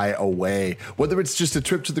you by Away. Whether it's just a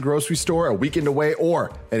trip to the grocery store, a weekend away,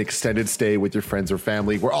 or an extended stay with your friends or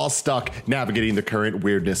family, we're all stuck navigating the current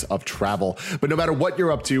weirdness of travel. But no matter what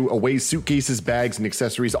you're up to, Away's suitcases, bags, and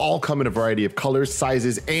accessories all come in a variety of colors,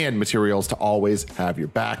 sizes, and materials to always have your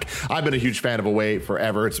back. I've been a huge fan of Away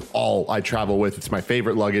forever. It's all I travel with. It's my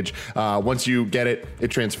favorite luggage. Once you get it, it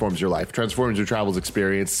transforms your life, transforms your travel's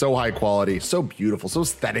experience. So high quality, so beautiful, so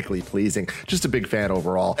aesthetically pleasing. Just a big fan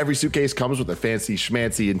overall. Every suitcase comes with a fancy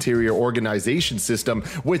schmancy interior organization system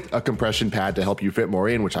with a compression pad to help you fit more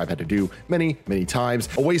in, which I've had to do many times.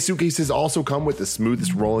 Away suitcases also come with the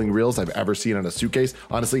smoothest rolling reels I've ever seen on a suitcase.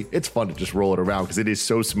 Honestly, it's fun to just roll it around because it is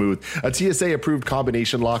so smooth. A TSA approved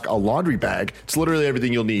combination lock, a laundry bag. It's literally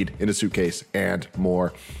everything you'll need in a suitcase and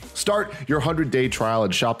more. Start your 100-day trial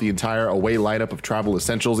and shop the entire Away lineup of travel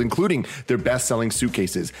essentials, including their best-selling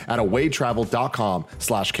suitcases at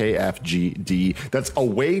awaytravel.com/KFGD. That's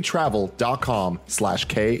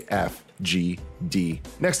awaytravel.com/KFGD.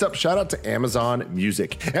 Next up, shout out to Amazon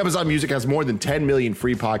Music. Amazon Music has more than 10 million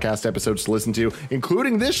free podcast episodes to listen to,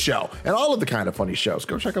 including this show and all of the Kind of Funny shows.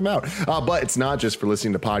 Go check them out. But it's not just for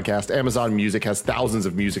listening to podcasts. Amazon Music has thousands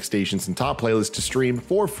of music stations and top playlists to stream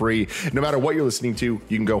for free. No matter what you're listening to,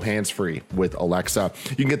 you can go hands-free with Alexa.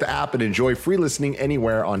 You can get the app and enjoy free listening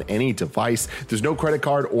anywhere on any device. There's no credit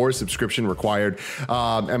card or subscription required.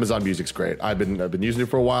 Amazon Music's great. I've been using it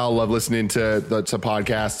for a while. Love listening to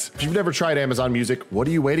podcasts. If you've never tried Amazon Music, what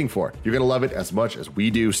are you waiting for? You're going to love it as much as we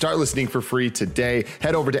do. Start listening for free today.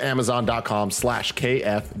 Head over to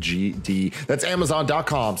amazon.com/KFGD. That's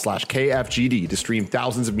amazon.com/KFGD to stream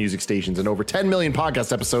thousands of music stations and over 10 million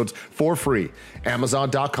podcast episodes for free.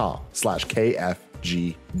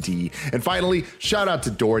 Amazon.com/KFGD. And finally, shout out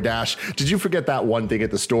to DoorDash. Did you forget that one thing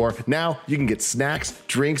at the store? Now you can get snacks,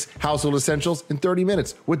 drinks, household essentials in 30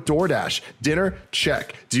 minutes with DoorDash. Dinner?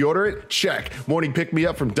 Check. Deodorant? Check. Morning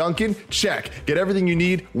pick-me-up from Dunkin'? Check. Get everything you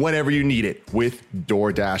need whenever you need it with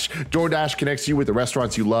DoorDash. DoorDash connects you with the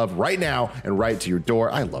restaurants you love right now and right to your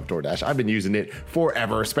door. I love DoorDash. I've been using it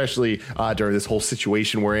forever, especially during this whole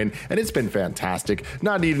situation we're in, and it's been fantastic.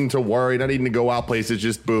 Not needing to worry, not needing to go out places,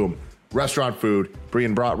 just boom. Restaurant food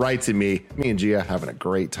being brought right to me. Me and Gia having a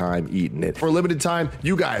great time eating it. For a limited time,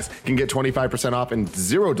 you guys can get 25% off and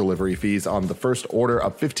 0 delivery fees on the first order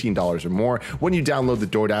of $15 or more when you download the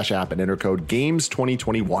DoorDash app and enter code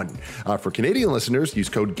GAMES2021. For Canadian listeners, use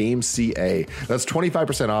code GAMESCA. That's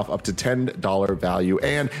 25% off up to $10 value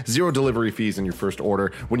and 0 delivery fees in your first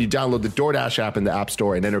order when you download the DoorDash app in the App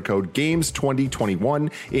Store and enter code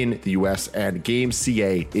GAMES2021 in the US and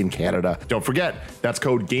GAMESCA in Canada. Don't forget, that's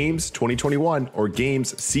code GAMES2021 or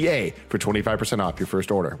GAMESCA for 25% off your first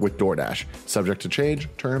order with DoorDash. Subject to change,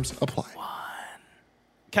 terms apply.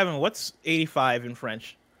 Kevin, what's 85 in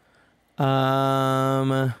French?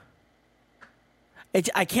 I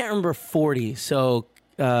can't remember 40. So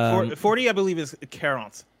 40, I believe, is 40.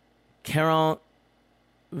 40,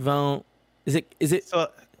 20. Is it? So,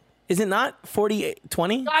 is it not 40,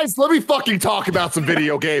 20? Guys, let me fucking talk about some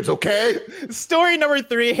video games, okay? Story number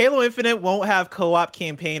 3, Halo Infinite won't have co-op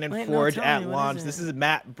campaign and Wait, no, Forge tell at me, what launch. is it? This is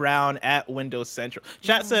Matt Brown at Windows Central.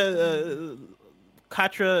 Chat says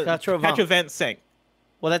Quatre Vent Sync.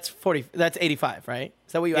 Well, that's 40. That's 85, right?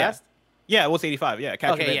 Is that what you Yeah. asked? Yeah, well, it's 85. Yeah,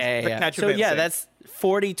 Quatre Okay, Vent- yeah. Quatre So Vent yeah, Sync. that's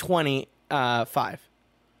 40, 20, 5,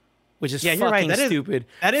 which is Yeah, fucking you're right. That is- stupid.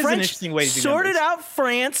 that is an French, interesting way to do sort it numbers. out,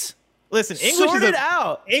 France. Listen, English Sort is it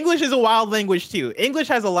out. English is a wild language too. English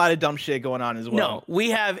has a lot of dumb shit going on as well. No, we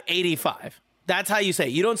have 85. That's how you say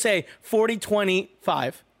it. You don't say 40, 20,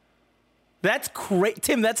 5. That's great.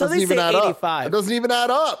 Tim, that's how Doesn't they even say add up. 85. It doesn't even add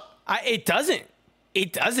up. It doesn't.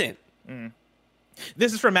 It doesn't.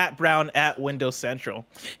 This is from Matt Brown at Windows Central.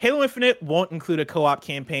 Halo Infinite won't include a co-op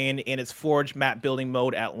campaign in its Forge map building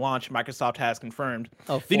mode at launch, Microsoft has confirmed.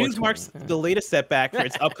 Oh, The news 420. marks the latest setback for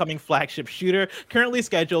its upcoming flagship shooter, currently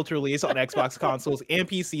scheduled to release on Xbox consoles and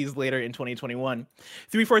PCs later in 2021.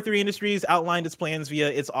 343 Industries outlined its plans via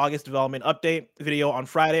its August development update video on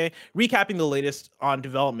Friday, recapping the latest on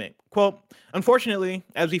development. Quote, unfortunately,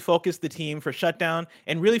 as we focused the team for shutdown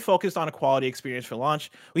and really focused on a quality experience for launch,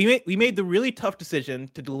 we made the really tough decision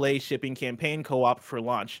to delay shipping campaign co-op for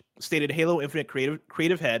launch, stated Halo Infinite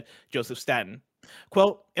creative head Joseph Staten.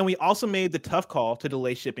 Quote, and we also made the tough call to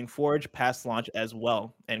delay shipping Forge past launch as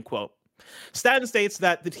well, end quote. Staten states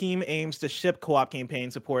that the team aims to ship co-op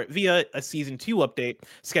campaign support via a Season 2 update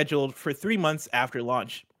scheduled for 3 months after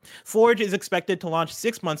launch. Forge is expected to launch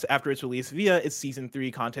 6 months after its release via its Season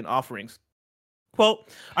 3 content offerings. Quote,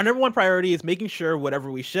 our number one priority is making sure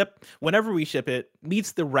whatever we ship, whenever we ship it,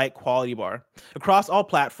 meets the right quality bar across all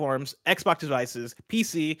platforms, Xbox devices,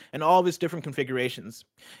 PC, and all of its different configurations.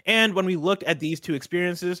 And when we looked at these two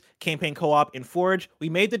experiences, campaign co-op and Forge, we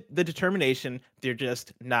made the determination they're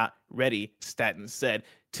just not ready, Staten said.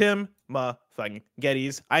 Tim fucking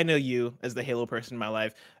Geddes, I know you as the Halo person in my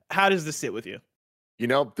life. How does this sit with you? You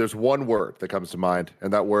know, there's one word that comes to mind,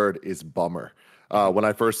 and that word is bummer. When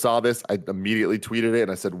I first saw this, I immediately tweeted it,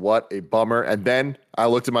 and I said, what a bummer. And then I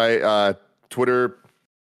looked at my Twitter,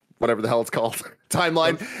 whatever the hell it's called,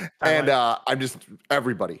 timeline, and I'm just,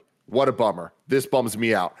 everybody, what a bummer. This bums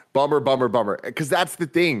me out. Bummer, bummer, bummer. Because that's the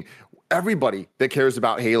thing. Everybody that cares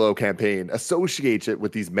about Halo campaign associates it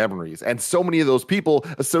with these memories. And so many of those people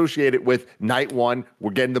associate it with night one,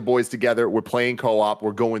 we're getting the boys together, we're playing co-op,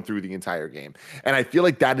 we're going through the entire game. And I feel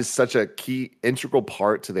like that is such a key, integral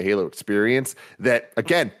part to the Halo experience that,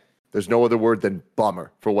 again, there's no other word than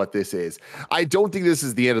bummer for what this is. I don't think this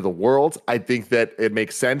is the end of the world. I think that it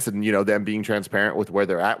makes sense, and, you know, them being transparent with where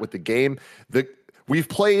they're at with the game. We've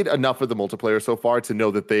played enough of the multiplayer so far to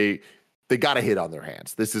know that they they got a hit on their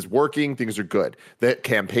hands. This is working. Things are good. The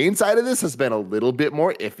campaign side of this has been a little bit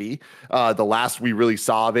more iffy. The last we really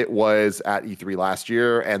saw of it was at E3 last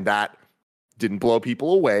year, and that didn't blow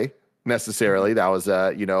people away necessarily. That was,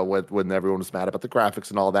 when everyone was mad about the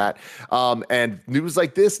graphics and all that. And news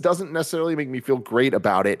like this doesn't necessarily make me feel great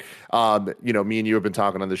about it. Me and you have been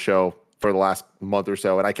talking on the show for the last month or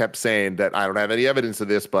so, and I kept saying that I don't have any evidence of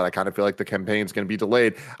this, but I kind of feel like the campaign's going to be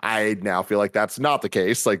delayed. I now feel like that's not the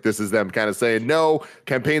case. Like, this is them kind of saying, no,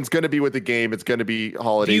 campaign's going to be with the game. It's going to be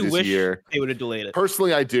holiday this year. They would have delayed it?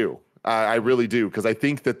 Personally, I do. I really do, because I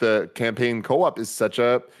think that the campaign co-op is such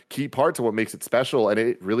a key part to what makes it special, and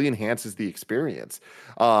it really enhances the experience.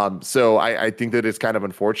 So I think that it's kind of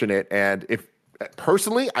unfortunate. And if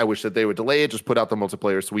personally, I wish that they would delay it, just put out the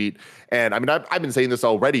multiplayer suite. And I mean, I've been saying this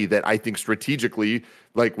already, that I think strategically,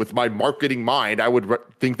 like with my marketing mind, I would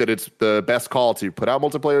think that it's the best call to put out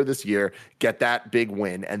multiplayer this year, get that big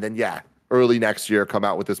win, and then early next year come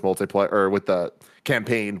out with this multiplayer, or with the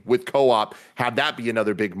campaign with co-op, have that be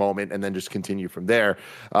another big moment, and then just continue from there.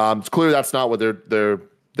 It's clear that's not what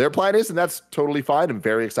their plan is, and that's totally fine. I'm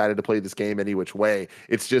very excited to play this game any which way.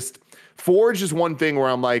 It's just Forge is one thing where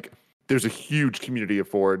I'm like, there's a huge community of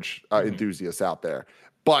Forge enthusiasts out there,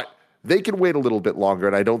 but they can wait a little bit longer,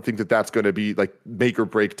 and I don't think that that's going to be like make or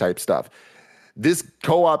break type stuff. This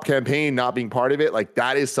co-op campaign not being part of it, like,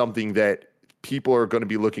 that is something that people are going to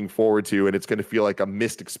be looking forward to, and it's going to feel like a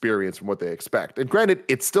missed experience from what they expect. And granted,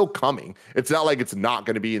 it's still coming. It's not like it's not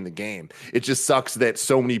going to be in the game. It just sucks that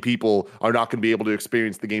so many people are not going to be able to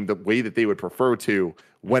experience the game the way that they would prefer to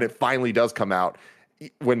when it finally does come out,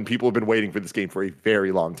 when people have been waiting for this game for a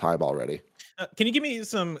very long time already. Can you give me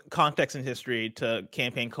some context and history to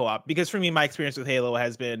campaign co-op? Because for me, my experience with Halo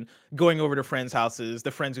has been going over to friends' houses,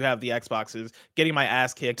 the friends who have the Xboxes, getting my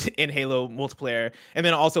ass kicked in Halo multiplayer, and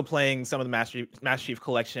then also playing some of the Master Chief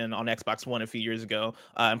Collection on Xbox One a few years ago,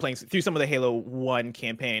 and playing through some of the Halo 1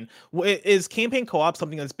 campaign. Is campaign co-op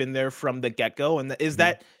something that's been there from the get-go? And is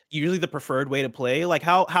that usually the preferred way to play? Like,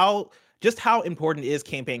 how important is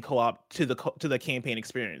campaign co-op to the campaign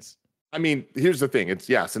experience? I mean, here's the thing. It's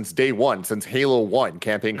since day one, since Halo 1,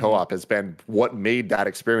 campaign co-op has been what made that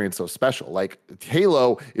experience so special. Like,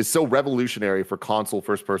 Halo is so revolutionary for console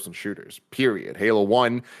first-person shooters, period. Halo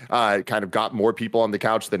 1 kind of got more people on the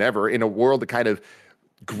couch than ever in a world that kind of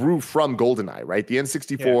grew from GoldenEye, right? The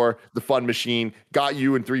N64, the fun machine, got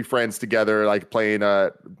you and 3 friends together, like playing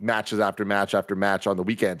matches after match after match on the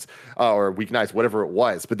weekends or weeknights, whatever it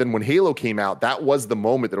was. But then when Halo came out, that was the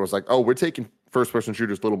moment that it was like, oh, we're taking first-person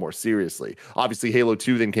shooters a little more seriously. Obviously, Halo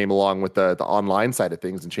 2 then came along with the online side of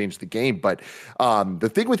things and changed the game. But the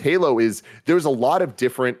thing with Halo is there's a lot of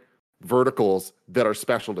different verticals that are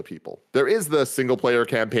special to people. There is the single-player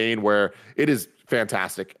campaign where it is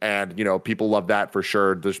fantastic, and people love that for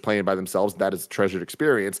sure. They're just playing by themselves. That is a treasured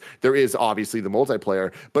experience. There is obviously the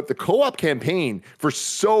multiplayer, but the co-op campaign for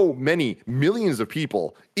so many millions of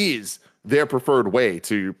people is their preferred way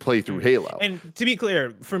to play through Halo. And to be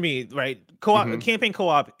clear, for me, right, co-op campaign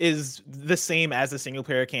co-op is the same as the single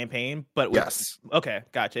player campaign, but okay,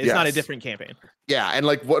 gotcha. It's not a different campaign. Yeah, and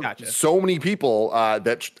like so many people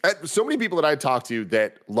that I talk to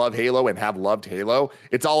that love Halo and have loved Halo,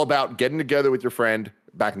 it's all about getting together with your friend,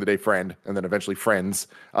 back in the day friend, and then eventually friends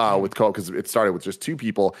with co, because it started with just 2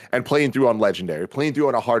 people, and playing through on Legendary, playing through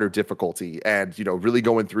on a harder difficulty, and really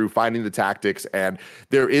going through finding the tactics. And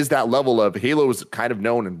there is that level of Halo is kind of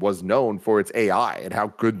known and was known for its AI and how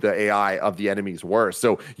good the AI of the enemies were.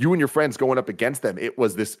 So you and your friends going up against them, it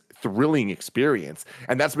was this thrilling experience.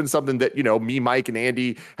 And that's been something that me, Mike, and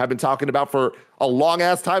Andy have been talking about for a long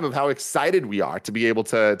ass time, of how excited we are to be able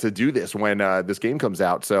to do this when this game comes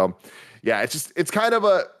out. So yeah, it's kind of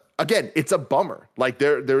it's a bummer. Like,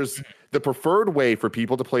 there's the preferred way for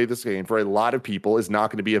people to play this game for a lot of people is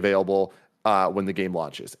not going to be available when the game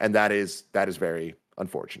launches. And that is very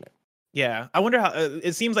unfortunate. Yeah, I wonder how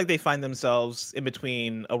it seems like they find themselves in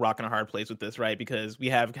between a rock and a hard place with this, right? Because we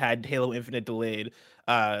have had Halo Infinite delayed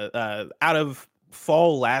out of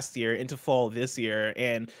fall last year into fall this year,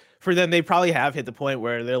 and for them, they probably have hit the point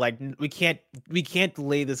where they're like, we can't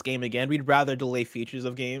delay this game again. We'd rather delay features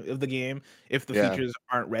of the game if the features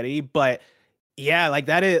aren't ready. But yeah, like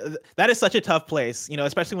that is such a tough place,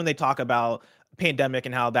 especially when they talk about pandemic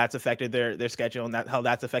and how that's affected their schedule and how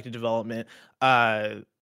that's affected development.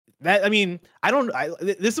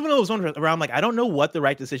 This is one of those ones where I'm like, I don't know what the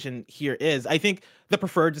right decision here is. I think the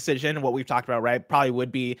preferred decision, what we've talked about, right, probably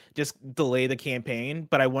would be just delay the campaign.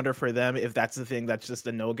 But I wonder for them if that's the thing that's just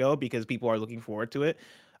a no-go because people are looking forward to it.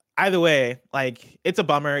 Either way, like, it's a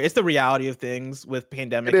bummer. It's the reality of things with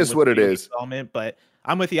pandemic. It is what it is. But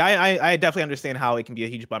I'm with you. I definitely understand how it can be a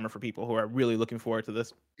huge bummer for people who are really looking forward to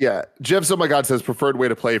this. Yeah. Jeff's, oh my God, says preferred way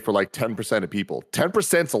to play for like 10% of people.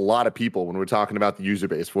 10% is a lot of people when we're talking about the user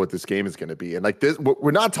base for what this game is going to be. And like this, we're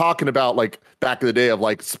not talking about like back in the day of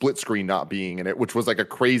like split screen not being in it, which was like a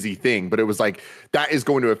crazy thing, but it was like that is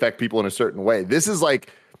going to affect people in a certain way. This is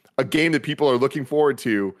like a game that people are looking forward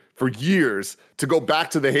to for years to go back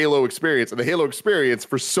to the Halo experience. And the Halo experience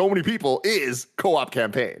for so many people is co-op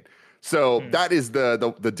campaign. So that is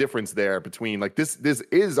the difference there between like this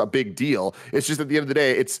is a big deal. It's just at the end of the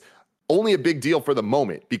day, it's only a big deal for the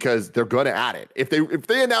moment because they're going to add it. If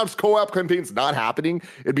they announce co-op campaigns not happening,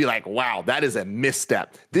 it'd be like, wow, that is a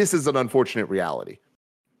misstep. This is an unfortunate reality.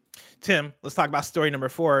 Tim, let's talk about story number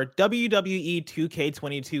 4. WWE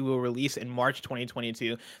 2K22 will release in March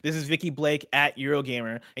 2022. This is Vicky Blake at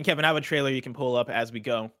Eurogamer. And Kevin, I have a trailer you can pull up as we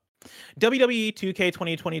go. WWE 2K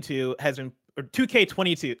 2022 has been, or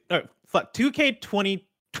 2K22, oh, fuck,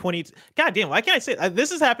 2K2020. God damn, why can't I say this?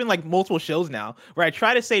 Has happened like multiple shows now where I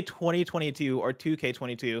try to say 2022 or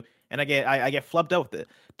 2K22 and I get flubbed up with it.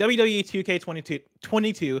 WWE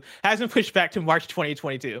 2K22 has been pushed back to March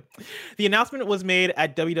 2022. The announcement was made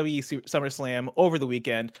at WWE SummerSlam over the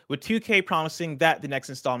weekend, with 2K promising that the next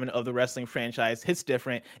installment of the wrestling franchise hits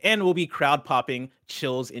different and will be crowd-popping,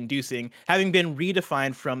 chills-inducing, having been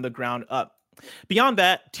redefined from the ground up. Beyond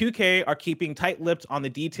that, 2K are keeping tight-lipped on the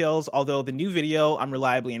details, although the new video, I'm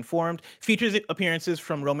reliably informed, features appearances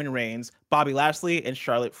from Roman Reigns, Bobby Lashley, and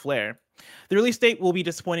Charlotte Flair. The release date will be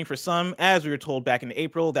disappointing for some, as we were told back in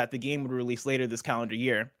April that the game would release later this calendar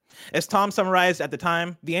year. As Tom summarized at the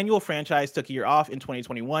time, the annual franchise took a year off in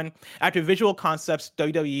 2021 after Visual Concepts'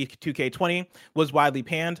 WWE 2K20 was widely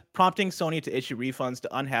panned, prompting Sony to issue refunds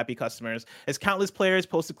to unhappy customers, as countless players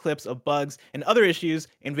posted clips of bugs and other issues,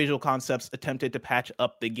 and Visual Concepts attempted to patch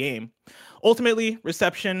up the game. Ultimately,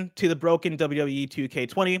 reception to the broken WWE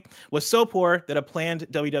 2K20 was so poor that a planned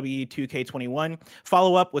WWE 2K21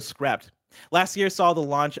 follow-up was scrapped. Last year saw the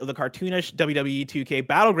launch of the cartoonish WWE 2K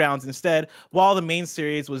Battlegrounds instead, while the main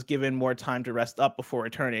series was given more time to rest up before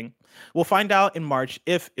returning. We'll find out in March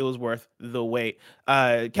if it was worth the wait.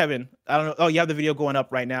 Kevin, I don't know. Oh, you have the video going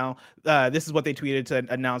up right now. This is what they tweeted to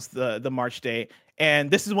announce the March date. And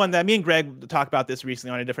this is one that me and Greg talked about this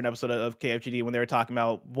recently on a different episode of KFGD when they were talking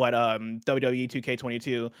about what WWE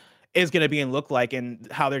 2K22 is going to be and look like and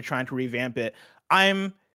how they're trying to revamp it.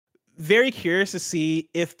 I'm very curious to see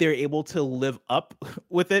if they're able to live up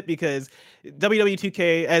with it, because WWE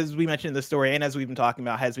 2K, as we mentioned in the story and as we've been talking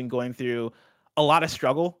about, has been going through a lot of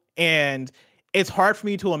struggle, and it's hard for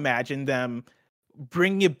me to imagine them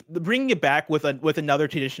bringing it back with another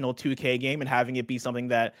traditional 2K game and having it be something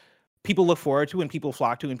that people look forward to and people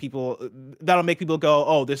flock to and people that'll make people go,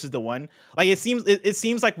 oh, this is the one. Like it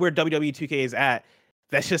seems like where WWE 2K is at,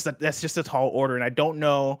 that's just a tall order, and I don't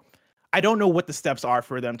know what the steps are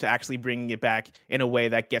for them to actually bringing it back in a way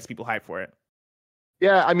that gets people hyped for it.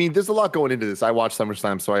 Yeah, I mean, there's a lot going into this. I watched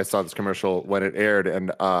SummerSlam, so I saw this commercial when it aired,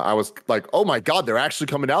 and I was like, oh my God, they're actually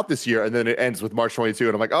coming out this year. And then it ends with March 22,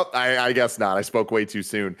 and I'm like, oh, I guess not. I spoke way too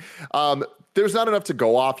soon. There's not enough to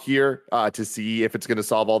go off here to see if it's going to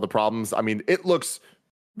solve all the problems. I mean, it looks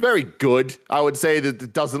very good. I would say that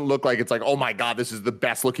it doesn't look like it's like, oh my God, this is the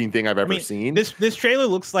best looking thing I've ever seen. This trailer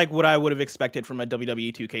looks like what I would have expected from a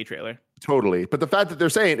WWE 2K trailer. Totally. But the fact that they're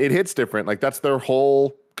saying it hits different, like that's their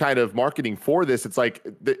whole kind of marketing for this. It's like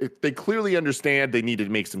they clearly understand they need to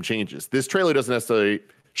make some changes. This trailer doesn't necessarily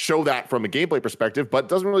show that from a gameplay perspective, but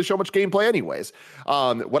doesn't really show much gameplay anyways.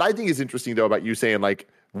 What I think is interesting though about you saying like,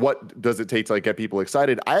 what does it take to like get people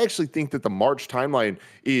excited? I actually think that the March timeline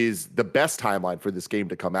is the best timeline for this game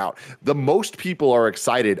to come out. The most people are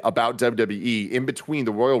excited about WWE in between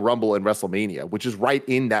the Royal Rumble and WrestleMania, which is right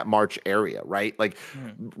in that March area, right? Like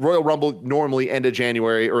Royal Rumble normally end of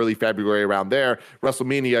January, early February, around there.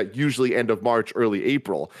 WrestleMania usually end of March, early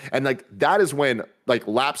April. And like that is when like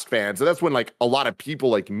lapsed fans, and that's when like a lot of people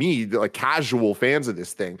like me, like casual fans of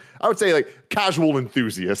this thing, I would say like casual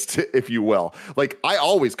enthusiasts, if you will. Like I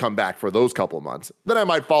always come back for those couple of months. Then I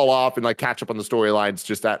might fall off and like catch up on the storylines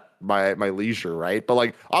just at my leisure, right? But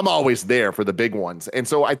like I'm always there for the big ones. And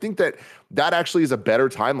so I think that actually is a better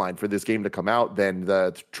timeline for this game to come out than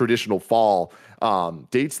the traditional fall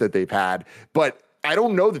dates that they've had. But I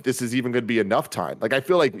don't know that this is even going to be enough time. Like I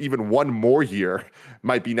feel like even one more year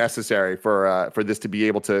might be necessary for this to be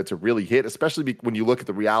able to really hit, especially when you look at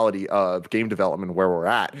the reality of game development where we're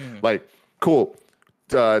at. Like, cool.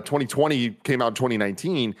 2020 came out in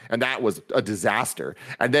 2019, and that was a disaster.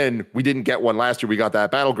 And then we didn't get one last year. We got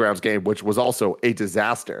that Battlegrounds game, which was also a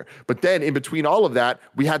disaster. But then in between all of that,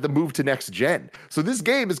 we had the move to next gen. So this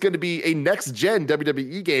game is going to be a next gen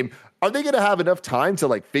WWE game are they going to have enough time to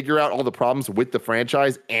like figure out all the problems with the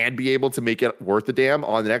franchise and be able to make it worth a damn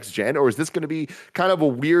on the next gen? Or is this going to be kind of a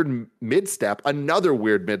weird mid-step, another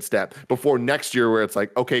weird mid-step before next year where it's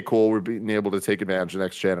like, okay, cool, we're being able to take advantage of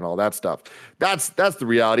next gen and all that stuff. That's the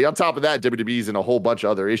reality. On top of that, WWE's in a whole bunch of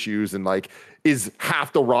other issues, and like, is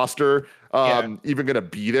half the roster even going to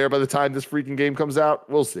be there by the time this freaking game comes out?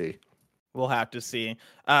 We'll see. We'll have to see.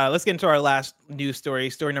 Let's get into our last news story.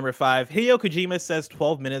 Story number 5. Hideo Kojima says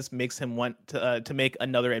 12 minutes makes him want to make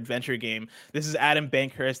another adventure game. This is Adam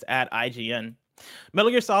Bankhurst at IGN. Metal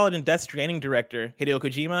Gear Solid and Death Stranding director Hideo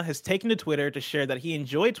Kojima has taken to Twitter to share that he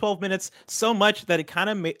enjoyed 12 minutes so much that it kind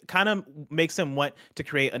of makes him want to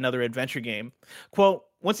create another adventure game. Quote,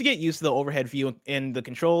 once you get used to the overhead view in the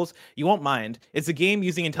controls, you won't mind. It's a game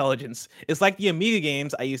using intelligence. It's like the Amiga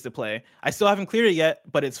games I used to play. I still haven't cleared it yet,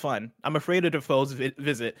 but it's fun. I'm afraid of Defoe's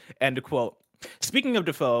visit, end quote. Speaking of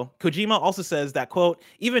Defoe, Kojima also says that, quote,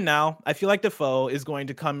 even now, I feel like Defoe is going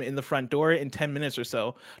to come in the front door in 10 minutes or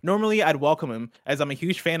so. Normally, I'd welcome him, as I'm a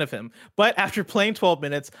huge fan of him. But after playing 12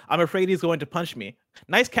 minutes, I'm afraid he's going to punch me.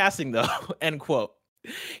 Nice casting, though, end quote.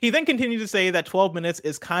 He then continued to say that 12 minutes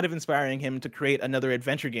is kind of inspiring him to create another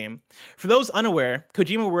adventure game. For those unaware,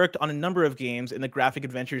 Kojima worked on a number of games in the graphic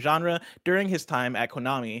adventure genre during his time at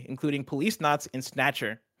Konami, including Policenauts and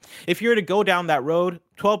Snatcher. If you were to go down that road,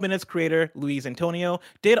 12 Minutes creator Luis Antonio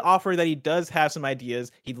did offer that he does have some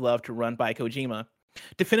ideas he'd love to run by Kojima.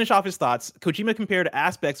 To finish off his thoughts, Kojima compared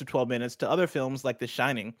aspects of 12 Minutes to other films like The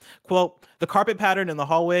Shining. Quote, the carpet pattern in the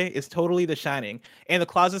hallway is totally The Shining, and the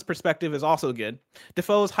closet's perspective is also good.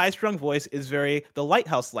 Defoe's high-strung voice is very The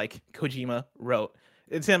Lighthouse-like, Kojima wrote.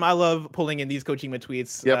 Tim, I love pulling in these Kojima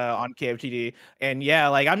tweets on KFGD, and yeah,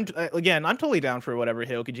 like I'm totally down for whatever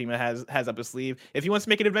Hideo Kojima has up his sleeve. If he wants to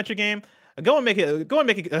make an adventure game, go and make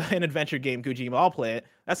an adventure game, Kojima. I'll play it.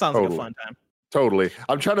 That sounds like a fun time. Totally.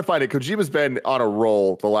 I'm trying to find it. Kojima's been on a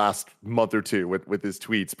roll the last month or two with his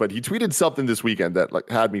tweets, but he tweeted something this weekend that like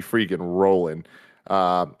had me freaking rolling.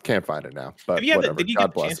 Can't find it now, but whatever.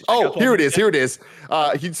 God bless. Oh, here it is. Here it is.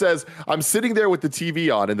 He says, I'm sitting there with the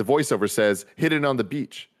TV on and the voiceover says, hidden on the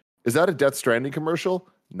beach. Is that a Death Stranding commercial?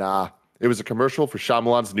 Nah, it was a commercial for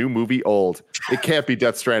Shyamalan's new movie, Old. It can't be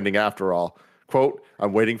Death Stranding after all. Quote,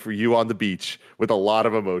 I'm waiting for you on the beach with a lot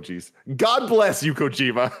of emojis. God bless you,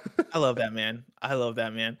 Kojima. I love that, man. I love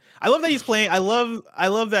that he's playing. I love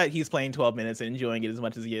that he's playing 12 minutes and enjoying it as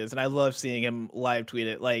much as he is. And I love seeing him live tweet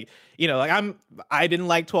it. Like, you know, like I didn't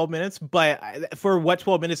like 12 minutes, but for what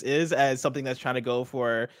 12 minutes is as something that's trying to go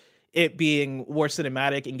for it being more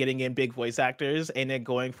cinematic and getting in big voice actors and then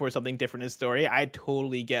going for something different in story, I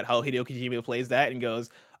totally get how Hideo Kojima plays that and goes,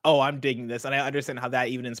 oh, I'm digging this. And I understand how that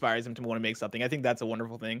even inspires him to want to make something. I think that's a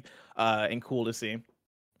wonderful thing and cool to see.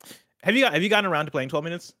 Have you gotten around to playing 12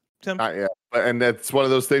 minutes, Tim? Yeah. And that's one of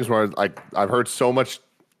those things where like I've heard so much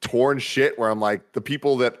torn shit where I'm like, the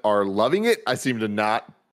people that are loving it, I seem to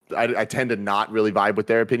not, I tend to not really vibe with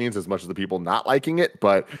their opinions as much as the people not liking it.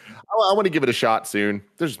 But I want to give it a shot soon.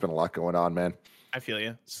 There's just been a lot going on, man. I feel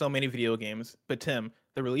you. So many video games. But Tim,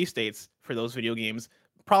 the release dates for those video games,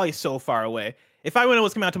 probably so far away. If I knew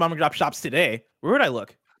what's coming out to mom and pop shops today, where would I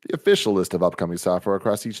look? The official list of upcoming software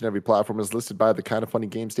across each and every platform is listed by the Kind of Funny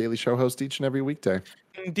Games Daily Show host each and every weekday.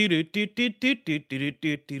 Yeah.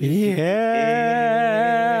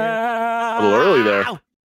 A little early there.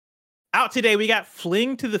 Out today, we got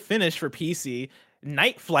Fling to the Finish for PC,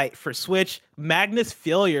 Night Flight for Switch, Magnus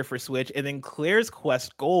Failure for Switch, and then Claire's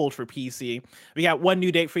Quest Gold for PC. We got one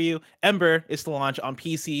new date for you. Ember is to launch on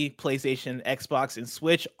PC, PlayStation, Xbox, and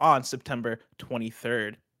Switch on September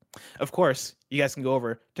 23rd. Of course, you guys can go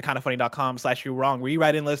over to kindoffunny.com/youwrong, where you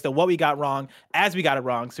write in a list of what we got wrong as we got it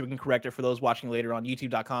wrong, so we can correct it for those watching later on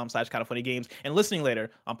youtube.com/kindoffunnygames and listening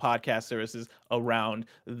later on podcast services around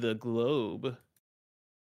the globe.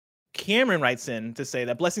 Cameron writes in to say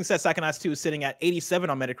that Blessing says Psychonauts 2 is sitting at 87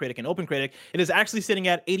 on Metacritic and OpenCritic. It is actually sitting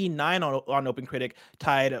at 89 on OpenCritic,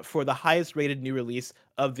 tied for the highest rated new release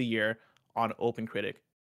of the year on OpenCritic.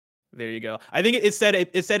 There you go. I think it said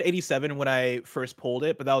 87 when I first pulled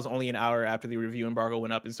it, but that was only an hour after the review embargo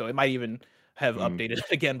went up, and so it might even have updated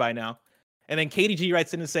again by now. And then KDG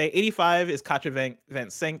writes in to say 85 is Quatre Vingt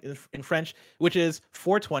Cinq in French, which is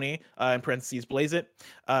 420 in parentheses Blaze It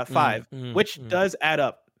 5, which does add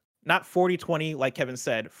up. Not 40-20 like Kevin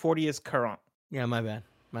said. 40 is current. Yeah, my bad.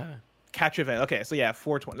 Quatre Vingt. Okay, so yeah,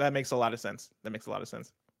 420. That makes a lot of sense.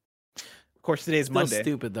 Of course, today's Still Monday.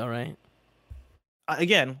 Stupid though, right?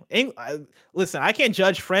 Again, listen, I can't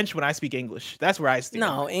judge French when I speak English. That's where I stand.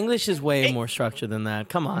 No, English is way more structured than that.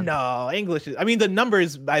 Come on. No, English is, I mean, the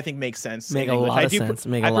numbers I think make sense. Make a lot of sense.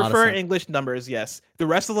 I prefer English numbers, yes. The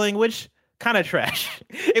rest of the language, kind of trash.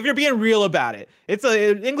 If you're being real about it,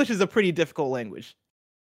 English is a pretty difficult language.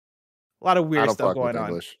 A lot of weird stuff going on.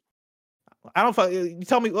 English. I don't fuck. You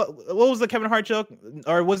tell me what was the Kevin Hart joke,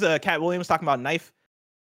 or was it Cat Williams talking about knife?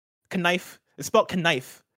 Knife. It's spelled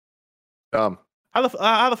knife. How the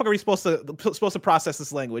fuck are we supposed to process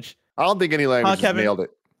this language? I don't think any language nailed it.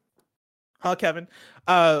 Kevin.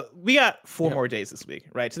 We got 4 more days this week,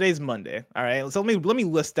 right? Today's Monday. All right. So let me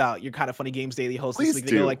list out your Kind of Funny Games daily hosts this week.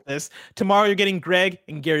 They go like this. Tomorrow you're getting Greg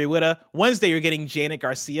and Gary Whitta. Wednesday you're getting Janet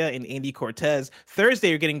Garcia and Andy Cortez. Thursday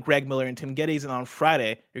you're getting Greg Miller and Tim Geddes, and on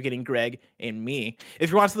Friday you're getting Greg and me. If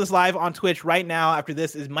you're watching this live on Twitch right now, after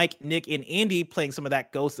this is Mike, Nick, and Andy playing some of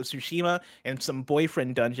that Ghost of Tsushima and some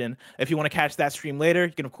Boyfriend Dungeon. If you want to catch that stream later,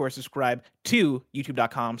 you can of course subscribe to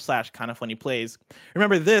youtube.com/kindoffunnyplays.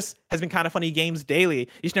 Remember, this has been Kind of Funny Games Daily.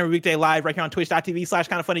 Each and every weekday live right here on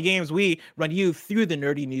twitch.tv/kindoffunnygames. We run you through the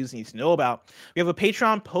nerdy news you need to know about. We have a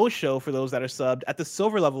Patreon post show for those that are subbed at the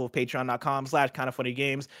silver level of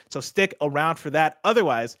patreon.com/kindoffunnygames. So stick around for that.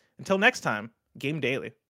 Otherwise, until next time, game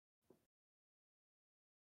daily.